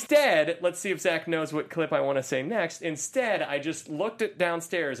 but instead, let's see if Zach knows what clip I want to say next. Instead, I just looked at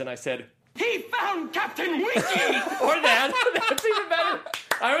downstairs and I said, He found Captain Winky. or that's even better.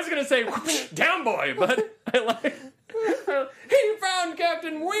 I was going to say, down boy, but I like, he found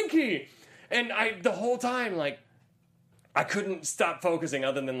Captain Winky. And the whole time, like, I couldn't stop focusing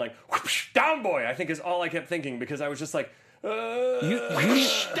other than like, down boy, I think is all I kept thinking because I was just like,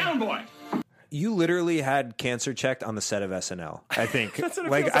 Down boy. You literally had cancer checked on the set of SNL. I think That's what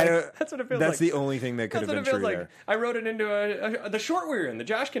it like feels I like. don't. That's what it feels That's like. the only thing that could That's have what been it true feels there. like. I wrote it into the short we're in, the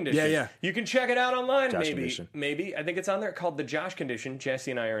Josh Condition. Yeah. You can check it out online, Josh Condition. maybe. I think it's on there called The Josh Condition.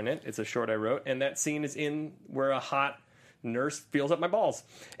 Jesse and I are in it. It's a short I wrote, and that scene is in where a hot nurse feels up my balls.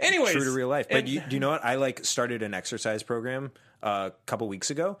 Anyways. True to real life. But and- do you know what? I like started an exercise program a couple weeks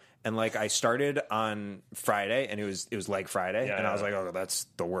ago, and like I started on Friday, and it was Leg Friday, and I was like, oh, that's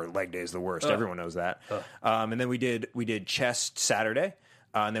the worst. Leg day is the worst. Everyone knows that. And then we did chest Saturday,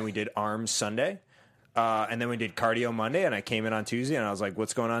 and then we did arms Sunday. And then we did cardio Monday, and I came in on Tuesday, and I was like,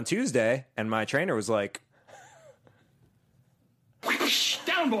 what's going on Tuesday? And my trainer was like,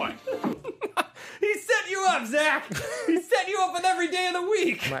 Down boy. He set you up, Zach. He set you up with every day of the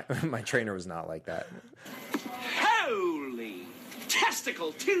week. my trainer was not like that. Holy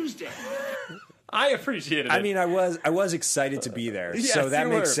Testicle Tuesday. I appreciated it. I mean, I was excited to be there, Yes, so that you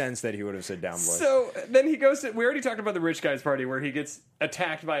makes were. sense that he would have said down boy. So then he goes to, we already talked about the rich guy's party where he gets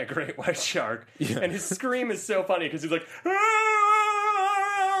attacked by a great white shark. And his scream is so funny because he's like, "Ah!"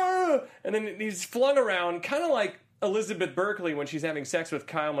 And then he's flung around kind of like Elizabeth Berkley when she's having sex with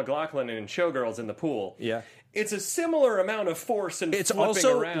Kyle MacLachlan in Showgirls in the pool. Yeah. It's a similar amount of force and It's flipping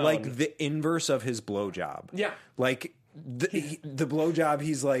also around. like the inverse of his blowjob. Yeah. Like the blowjob,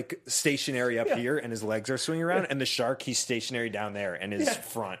 he's like stationary up here and his legs are swinging around, and the shark, he's stationary down there, and his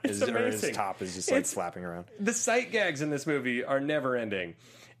front it's is or his amazing. top is just like It's- flapping around. The sight gags in this movie are never ending.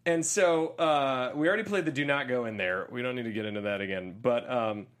 And so we already played the do not go in there. We don't need to get into that again.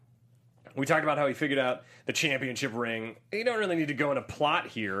 But we talked about how he figured out the championship ring. You don't really need to go into plot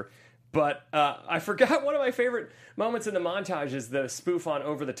here. But I forgot one of my favorite moments in the montage is the spoof on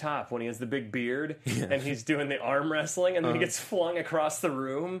Over the Top when he has the big beard and he's doing the arm wrestling and then he gets flung across the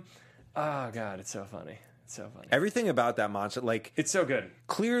room. Oh, God, it's so funny. So funny. Everything about that monster, like, it's so good.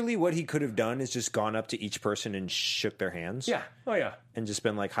 Clearly, what he could have done is just gone up to each person and shook their hands. Yeah. Oh, yeah. And just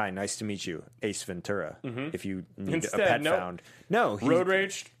been like, "Hi, nice to meet you, Ace Ventura." If you need Instead, a pet nope. found, no, Road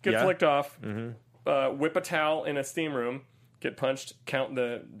rage, get flicked off. Mm-hmm. Whip a towel in a steam room, get punched, count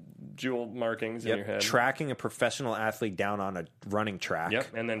the jewel markings in your head. Tracking a professional athlete down on a running track. Yep,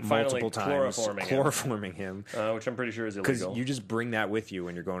 and then finally multiple times, chloroforming him, which I'm pretty sure is because illegal. you just bring that with you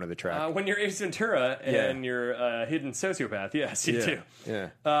when you're going to the track. When you're Ace Ventura and you're a hidden sociopath, yes, you do. Yeah.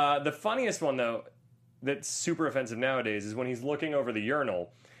 The funniest one though, that's super offensive nowadays, is when he's looking over the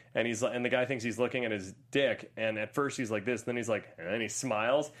urinal. And the guy thinks he's looking at his dick, and at first he's like this, then he's like, and then he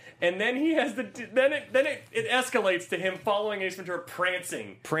smiles, and then he has then it escalates to him following Ace Ventura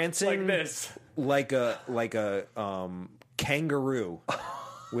prancing like this, like a kangaroo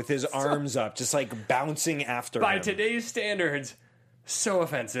with his arms up, just like bouncing after by him. today's standards. So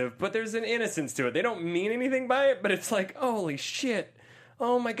offensive, but there's an innocence to it. They don't mean anything by it, but it's like, holy shit.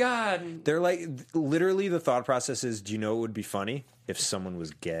 Oh my God. They're like, literally the thought process is, do you know what would be funny? If someone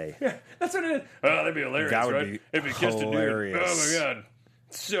was gay. Yeah, that's what it is. Oh, that'd be hilarious, that would right? be if he kissed a dude. hilarious. Oh my God.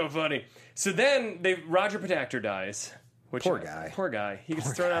 So funny. So then Roger Podacter dies. Poor guy. He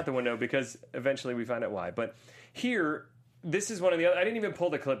gets thrown out the window because eventually we find out why. But here, this is one of the other, I didn't even pull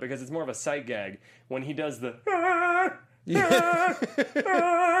the clip because it's more of a sight gag when he does the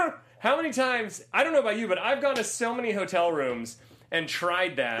How many times, I don't know about you, but I've gone to so many hotel rooms and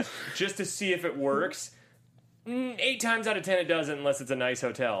tried that just to see if it works. 8 times out of 10 it doesn't unless it's a nice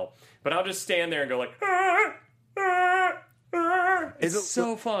hotel. But I'll just stand there and go like, It's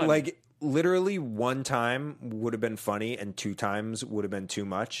so fun. Like, literally 1 time would have been funny and 2 times would have been too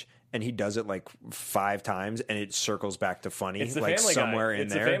much. And he does it like 5 times and it circles back to funny. It's the like Family somewhere Guy. in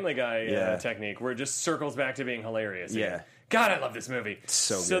it's there. It's a Family Guy technique where it just circles back to being hilarious. Yeah. God, I love this movie. It's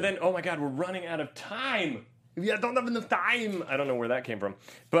so good. So then, oh my God, we're running out of time. Yeah, don't have enough time. I don't know where that came from.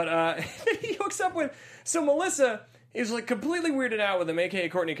 But he hooks up with... So Melissa is like completely weirded out with him, a.k.a.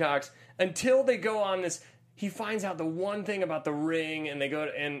 Courtney Cox, until they go on this... He finds out the one thing about the ring, and they go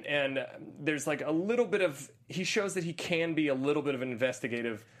and there's like a little bit of... He shows that he can be a little bit of an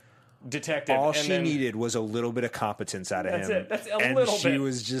investigative detective. All and she needed was a little bit of competence out of him. That's it. That's a and little she bit.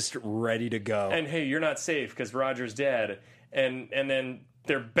 was just ready to go. And hey, you're not safe because Roger's dead. And then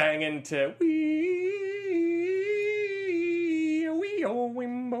they're banging to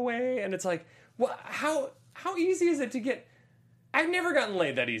and it's like, well, how easy is it to get? I've never gotten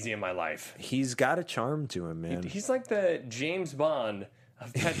laid that easy in my life. He's got a charm to him, man. He's like the James Bond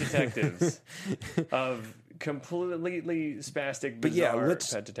of pet detectives, of completely spastic, bizarre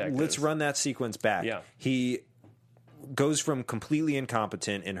pet detectives. Let's run that sequence back. Yeah. He goes from completely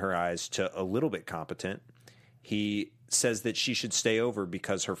incompetent in her eyes to a little bit competent. He says that she should stay over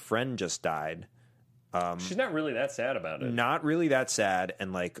because her friend just died. She's not really that sad about it. Not really that sad,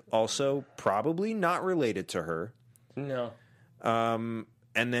 and like also probably not related to her. No. And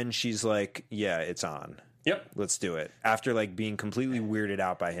then she's like, "Yeah, it's on. Yep, let's do it." After like being completely weirded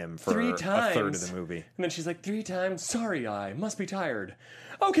out by him for 3 times. a third of the movie, and then she's like, 3 times. Sorry, I must be tired.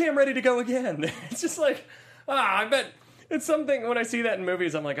 Okay, I'm ready to go again. It's just like, I bet. It's something, when I see that in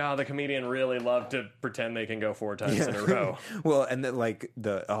movies, I'm like, the comedian really loved to pretend they can go 4 times in a row. Well, and then like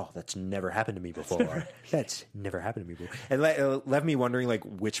that's never happened to me before. That's never happened to me before. And left me wondering like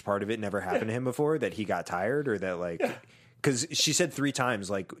which part of it never happened to him before, that he got tired or that like, because she said 3 times,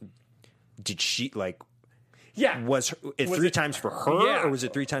 like, did she like, was it 3 times for her or was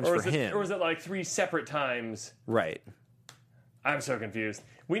it 3 times for him? Or was it like 3 separate times? Right. I'm so confused.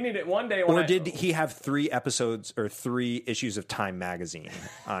 We need it one day. Or did he have 3 episodes or 3 issues of Time magazine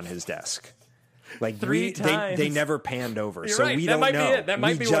on his desk? Like 3 times. They never panned over, You're so right. we That don't might know. Be it. That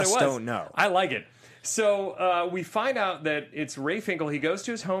might we be just what it was. Don't know. I like it. So we find out that it's Ray Finkel. He goes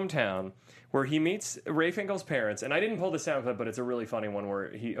to his hometown where he meets Ray Finkel's parents. And I didn't pull the sound clip, but it's a really funny one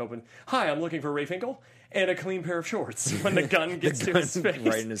where he opens, "Hi, I'm looking for Ray Finkel and a clean pair of shorts." When the gun gets to his face,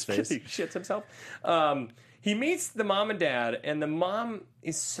 right in his face, he shits himself. He meets the mom and dad, and the mom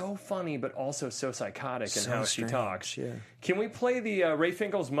is so funny, but also so psychotic in how she talks. Yeah. Can we play the Ray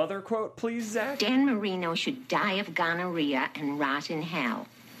Finkel's mother quote, please, Zach? Dan Marino should die of gonorrhea and rot in hell.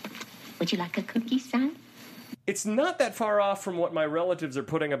 Would you like a cookie, son? It's not that far off from what my relatives are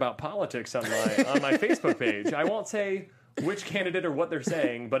putting about politics on my Facebook page. I won't say which candidate or what they're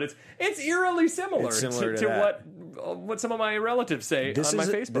saying, but it's eerily similar, to what some of my relatives say on my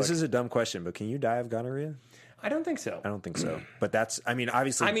Facebook. This is a dumb question, but can you die of gonorrhea? I don't think so. I don't think so. But that's, I mean,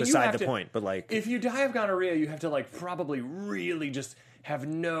 obviously beside the point. But like, if you die of gonorrhea, you have to like probably really just have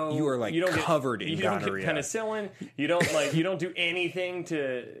no. You are like covered in gonorrhea. You don't get penicillin. You don't do anything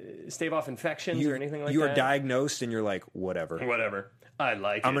to stave off infections or anything like that. You are diagnosed and you're like, whatever. I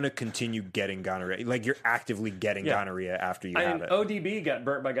like I'm going to continue getting gonorrhea. Like, you're actively getting gonorrhea after you have it. ODB got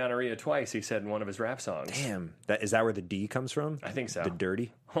burnt by gonorrhea twice, he said in one of his rap songs. Damn. Is that where the D comes from? I think so. The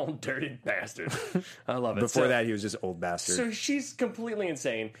dirty? Old dirty bastard. I love it. Before that, he was just old bastard. So she's completely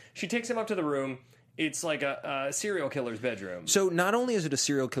insane. She takes him up to the room. It's like a serial killer's bedroom. So not only is it a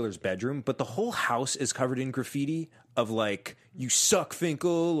serial killer's bedroom, but the whole house is covered in graffiti of like, you suck,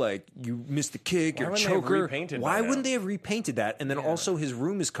 Finkel, like, you missed the kick, you're a choker. Why wouldn't they have repainted that? And then also his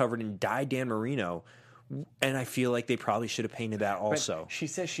room is covered in dyed Dan Marino. And I feel like they probably should have painted that also. But she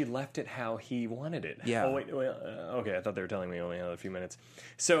says she left it how he wanted it. Yeah. Oh, wait, okay, I thought they were telling me only another few minutes.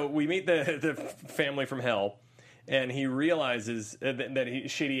 So we meet the family from hell. And he realizes that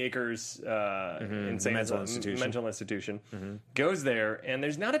Shady Acres insane mental institution goes there, and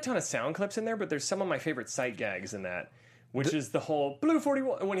there's not a ton of sound clips in there, but there's some of my favorite sight gags in that, which is the whole Blue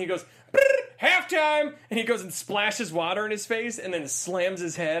 41 when he goes halftime, and he goes and splashes water in his face, and then slams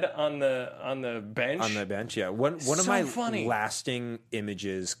his head on the bench. On the bench, yeah. One of my lasting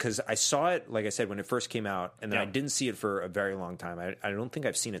images, because I saw it, like I said, when it first came out, and then I didn't see it for a very long time. I don't think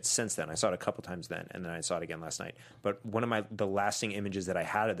I've seen it since then. I saw it a couple times then, and then I saw it again last night. But one of the lasting images that I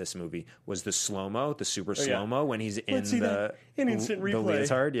had of this movie was the slow-mo, the super slow-mo, when he's in the instant replay. The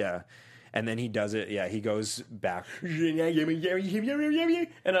leotard, yeah. And then he does it, yeah, he goes back. And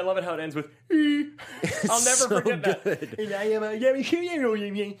I love it how it ends with, I'll never forget that.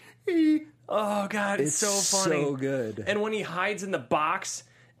 Oh, God, it's so funny. So good. And when he hides in the box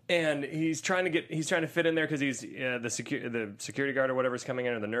and he's trying to fit in there because he's the security guard or whatever is coming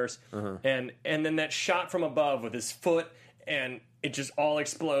in, or the nurse. And then that shot from above with his foot, and it just all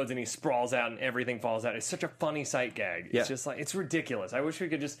explodes and he sprawls out and everything falls out. It's such a funny sight gag. It's just like, it's ridiculous. I wish we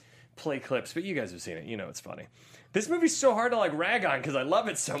could just play clips, but you guys have seen it. You know it's funny. This movie's so hard to like rag on because I love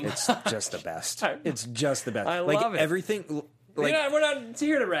it so much. It's just the best. It's just the best. I love it. Everything. Like, we're not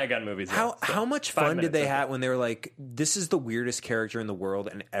here to rag on movies. How much fun did they have when they were like, this is the weirdest character in the world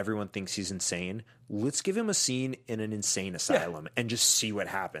and everyone thinks he's insane. Let's give him a scene in an insane asylum and just see what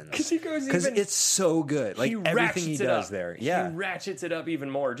happens. Because it's so good. Like everything he does there. Yeah. He ratchets it up even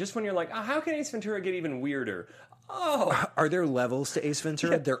more. Just when you're like, oh, how can Ace Ventura get even weirder? Oh. Are there levels to Ace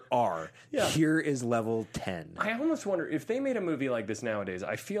Ventura? There are. Yeah. Here is level 10. I almost wonder if they made a movie like this nowadays,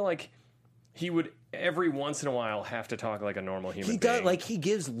 I feel like he would every once in a while have to talk like a normal human being. Like he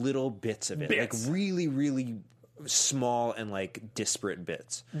gives little bits of it. Like really, really small and like disparate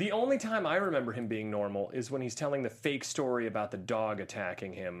bits. The only time I remember him being normal is when he's telling the fake story about the dog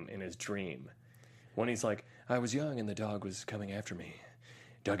attacking him in his dream. When he's like, I was young and the dog was coming after me.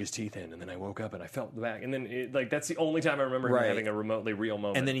 Dug his teeth in, and then I woke up and I felt the back. And then, that's the only time I remember him having a remotely real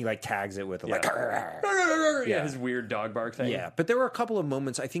moment. And then he, like, tags it with, his weird dog bark thing. Yeah, but there were a couple of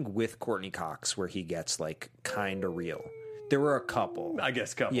moments, I think, with Courtney Cox where he gets, like, kind of real. There were a couple. I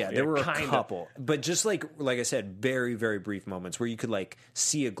guess couple. Yeah, there were a couple. But just, like I said, very, very brief moments where you could, like,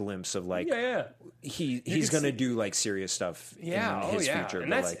 see a glimpse of, like, he's going to do, like, serious stuff in his future.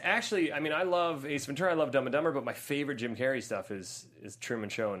 And that's actually, I mean, I love Ace Ventura, I love Dumb and Dumber, but my favorite Jim Carrey stuff is Truman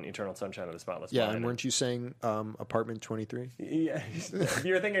Show and Eternal Sunshine of the Spotless Mind. Yeah, and weren't you saying Apartment 23? Yeah.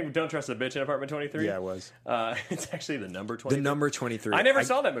 You were thinking Don't Trust a Bitch in Apartment 23? Yeah, it was. It's actually the number 23. The number 23. I never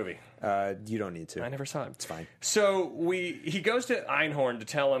saw that movie. You don't need to. I never saw it. It's fine. So he goes to Einhorn to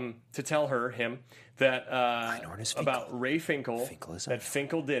tell him that Einhorn is Finkel. About Ray Finkel that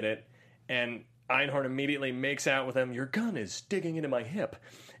Finkel did it, and Einhorn immediately makes out with him. Your gun is digging into my hip.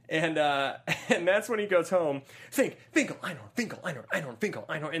 And that's when he goes home. Finkel, Einhorn, Finkel.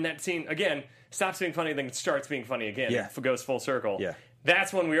 And that scene, again, stops being funny, then starts being funny again. Yeah. It goes full circle. Yeah.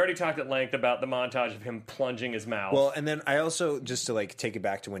 That's when we already talked at length about the montage of him plunging his mouth. Well, and then I also, just to like take it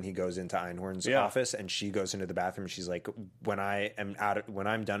back to when he goes into Einhorn's office and she goes into the bathroom, she's like, when I'm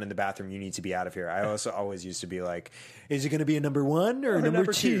done in the bathroom, you need to be out of here. I also always used to be like, is it going to be a number 1 or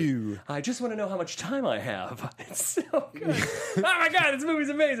number 2? I just want to know how much time I have. It's so good. Oh my God, this movie's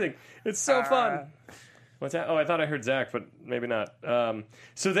amazing. It's so fun. What's that? Oh, I thought I heard Zach, but maybe not.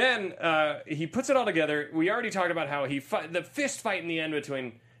 So then he puts it all together. We already talked about how the fist fight in the end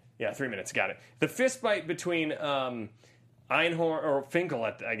between... Yeah, 3 minutes. Got it. The fist fight between Einhorn, or Finkel,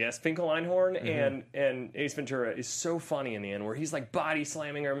 I guess. Finkel, Einhorn, and Ace Ventura is so funny in the end, where he's like body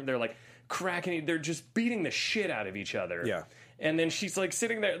slamming her. They're like cracking... They're just beating the shit out of each other. Yeah. And then she's like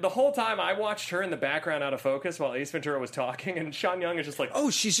sitting there. The whole time I watched her in the background out of focus while Ace Ventura was talking, and Sean Young is just like... Oh,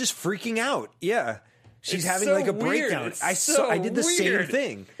 she's just freaking out. Yeah. She's having so like a weird. breakdown. I did the same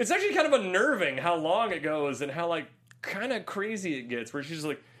thing. It's actually kind of unnerving how long it goes and how like kind of crazy it gets, where she's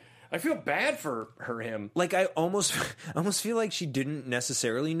like, I feel bad for him. Like, I almost feel like she didn't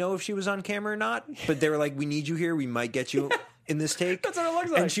necessarily know if she was on camera or not, but they were like, we need you here, we might get you in this take. That's what it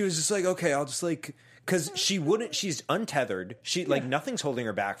looks like. And she was just like, okay, I'll just like, because she's untethered. Like, nothing's holding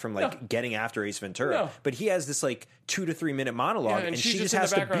her back from like getting after Ace Ventura. No. But he has this like 2 to 3 minute monologue, and she just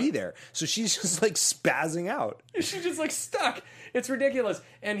has to be there. So she's just like spazzing out. She's just like stuck. It's ridiculous.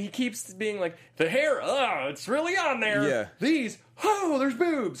 And he keeps being like, the hair, it's really on there. Yeah. These, there's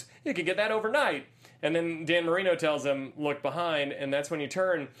boobs. You can get that overnight. And then Dan Marino tells him, look behind, and that's when you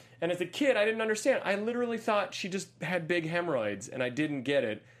turn. And as a kid, I didn't understand. I literally thought she just had big hemorrhoids, and I didn't get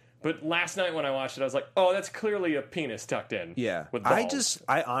it. But last night when I watched it, I was like, oh, that's clearly a penis tucked in. Yeah. With balls.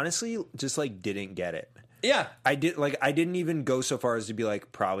 I honestly just like didn't get it. Yeah. I didn't even go so far as to be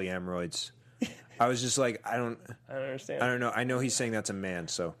like, probably hemorrhoids. I was just like, I don't understand. I don't know. I know he's saying that's a man,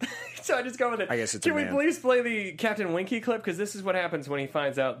 so. So I just go with it. I guess it's Can a we man. please play the Captain Winky clip? Because this is what happens when he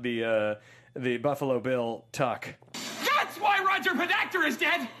finds out the Buffalo Bill tuck. That's why Roger Podacter is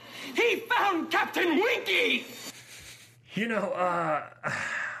dead. He found Captain Winky. You know,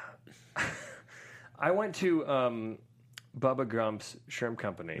 I went to Bubba Gump's Shrimp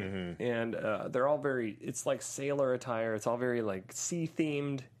Company, and they're all it's like sailor attire. It's all very like sea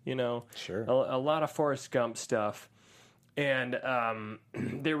themed, you know. Sure. A lot of Forrest Gump stuff, and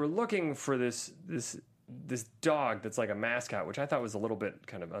they were looking for this dog that's like a mascot, which I thought was a little bit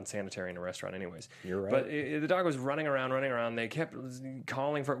kind of unsanitary in a restaurant anyways. You're right. But the dog was running around. They kept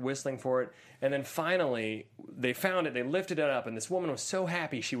calling for it, whistling for it. And then finally, they found it. They lifted it up, and this woman was so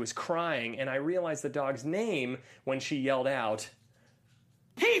happy. She was crying, and I realized the dog's name when she yelled out,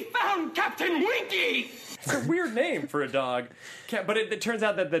 He found Captain Winky! It's a weird name for a dog. But it turns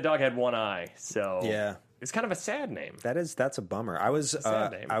out that the dog had one eye, so... Yeah. It's kind of a sad name. That's a bummer. I was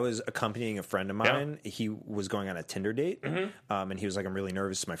sad name. I was accompanying a friend of mine. Yeah. He was going on a Tinder date, and he was like, "I'm really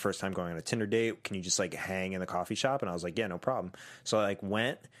nervous. It's my first time going on a Tinder date. Can you just like hang in the coffee shop?" And I was like, "Yeah, no problem." So I like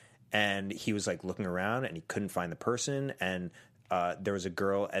went, and he was like looking around, and he couldn't find the person, and there was a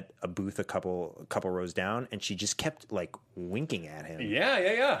girl at a booth a couple rows down, and she just kept like winking at him.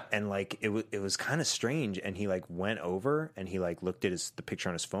 Yeah. And like it was kind of strange. And he like went over and he like looked at the picture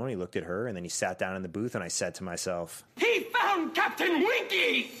on his phone. He looked at her, and then he sat down in the booth. And I said to myself, He found Captain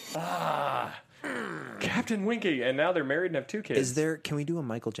Winky. Captain Winky, and now they're married and have 2 kids. Can we do a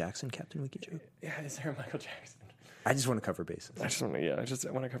Michael Jackson Captain Winky joke? Yeah, is there a Michael Jackson? I just want to cover bases. I just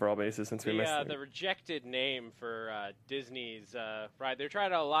want to cover all bases since we missed it. The rejected name for Disney's right. They're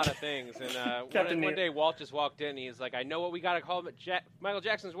trying out a lot of things, and one day Walt just walked in. And he's like, "I know what we got to call him. Michael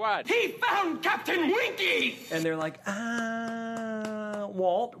Jackson's what? He found Captain Winky." And they're like,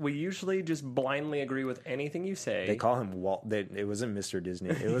 Walt, we usually just blindly agree with anything you say. They call him Walt. It wasn't Mr.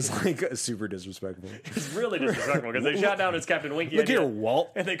 Disney. It was like super disrespectful. It's really disrespectful because they shot down as Captain Winky. Look here, Walt,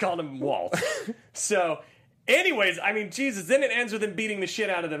 and they called him Walt. So. Anyways, I mean, Jesus, then it ends with him beating the shit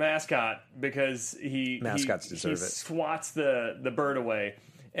out of the mascot because mascots deserve he it. Swats the bird away.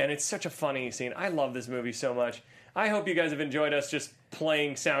 And it's such a funny scene. I love this movie so much. I hope you guys have enjoyed us just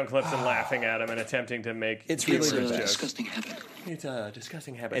playing sound clips and laughing at them and attempting to make it's really a good disgusting habit. It's a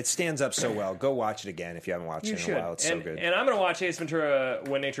disgusting habit. It stands up so well. Go watch it again if you haven't watched it in a while. It's so good. And I'm going to watch Ace Ventura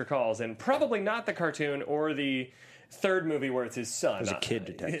When Nature Calls, and probably not the cartoon or the third movie where it's his son. There's a kid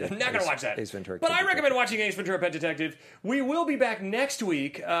detective. I'm not going to watch that. Ace Ventura. But I recommend watching Ace Ventura Pet Detective. We will be back next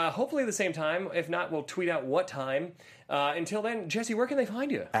week, hopefully the same time. If not, we'll tweet out what time. Until then, Jesse, where can they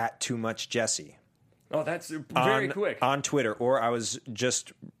find you? At Too Much Jesse. Oh, that's very quick. On Twitter, or I was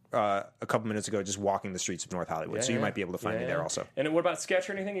just a couple minutes ago just walking the streets of North Hollywood, so you might be able to find me there also. And what about sketch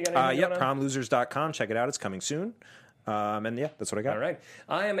or anything? You got anything going on? promlosers.com. Check it out. It's coming soon. And yeah, that's what I got. All right.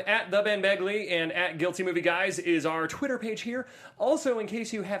 I am at the Ben Begley, and at Guilty Movie Guys is our Twitter page here. Also, in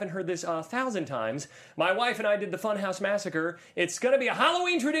case you haven't heard this 1,000 times, my wife and I did the Funhouse Massacre. It's going to be a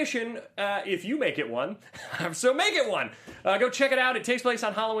Halloween tradition if you make it one. So make it one. Go check it out. It takes place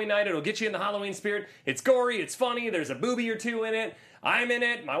on Halloween night. It'll get you in the Halloween spirit. It's gory. It's funny. There's a booby or two in it. I'm in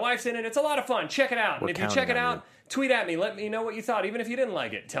it. My wife's in it. It's a lot of fun. Check it out. And if you check it out, tweet at me. Let me know what you thought. Even if you didn't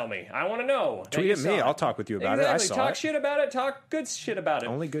like it, tell me. I want to know. Tweet at me. I'll talk with you about it. I saw Talk it. shit about it. Talk good shit about it.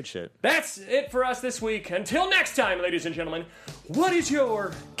 Only good shit. That's it for us this week. Until next time, ladies and gentlemen, what is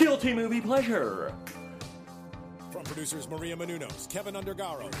your guilty movie pleasure? From producers Maria Menounos, Kevin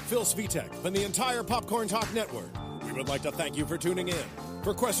Undergaro, Phil Svitek, and the entire Popcorn Talk Network, we would like to thank you for tuning in.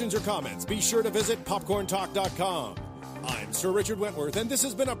 For questions or comments, be sure to visit popcorntalk.com. I'm Sir Richard Wentworth, and this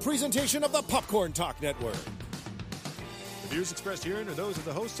has been a presentation of the Popcorn Talk Network. The views expressed herein are those of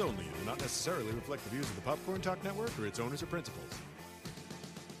the hosts only and do not necessarily reflect the views of the Popcorn Talk Network or its owners or principals.